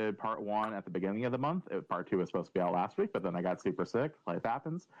posted part 1 at the beginning of the month. Part 2 was supposed to be out last week, but then I got super sick. Life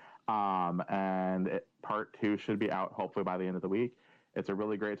happens. Part 2 should be out hopefully by the end of the week. It's a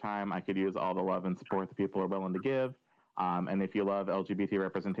really great time. I could use all the love and support that people are willing to give. And if you love LGBT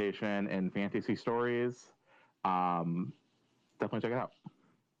representation in fantasy stories, definitely check it out.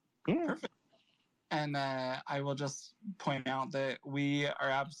 Yeah. Perfect. And I will just point out that we are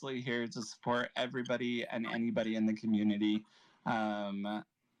absolutely here to support everybody and anybody in the community.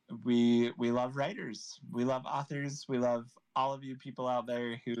 We love writers, we love authors, we love all of you people out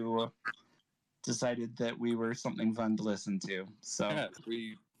there who decided that we were something fun to listen to. So yes,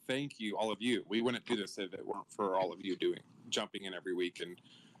 we thank you, all of you. We wouldn't do this if it weren't for all of you jumping in every week. And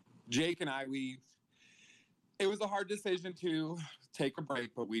Jake and I, it was a hard decision to take a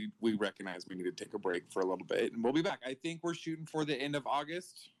break, but we recognized we needed to take a break for a little bit, and we'll be back. I think we're shooting for the end of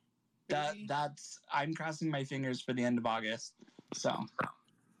August. I'm crossing my fingers for the end of August. So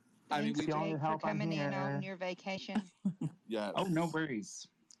Thanks, Jake, for coming in on your vacation. Yes. Oh, no worries.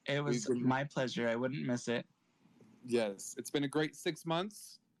 It was my pleasure. I wouldn't miss it. Yes, it's been a great 6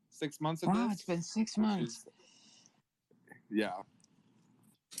 months. 6 months of this. Wow, it's been 6 months. Yeah.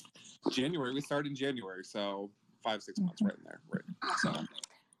 January. We started in January, so 5-6 months right in there. Right. So.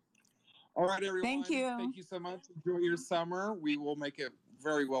 All right, everyone. Thank you. Thank you so much. Enjoy your summer. We will make it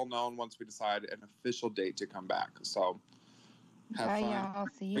very well known once we decide an official date to come back. So have Bye, fun. y'all.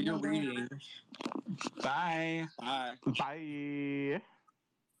 See you Your later. reading. Bye. Bye. Bye.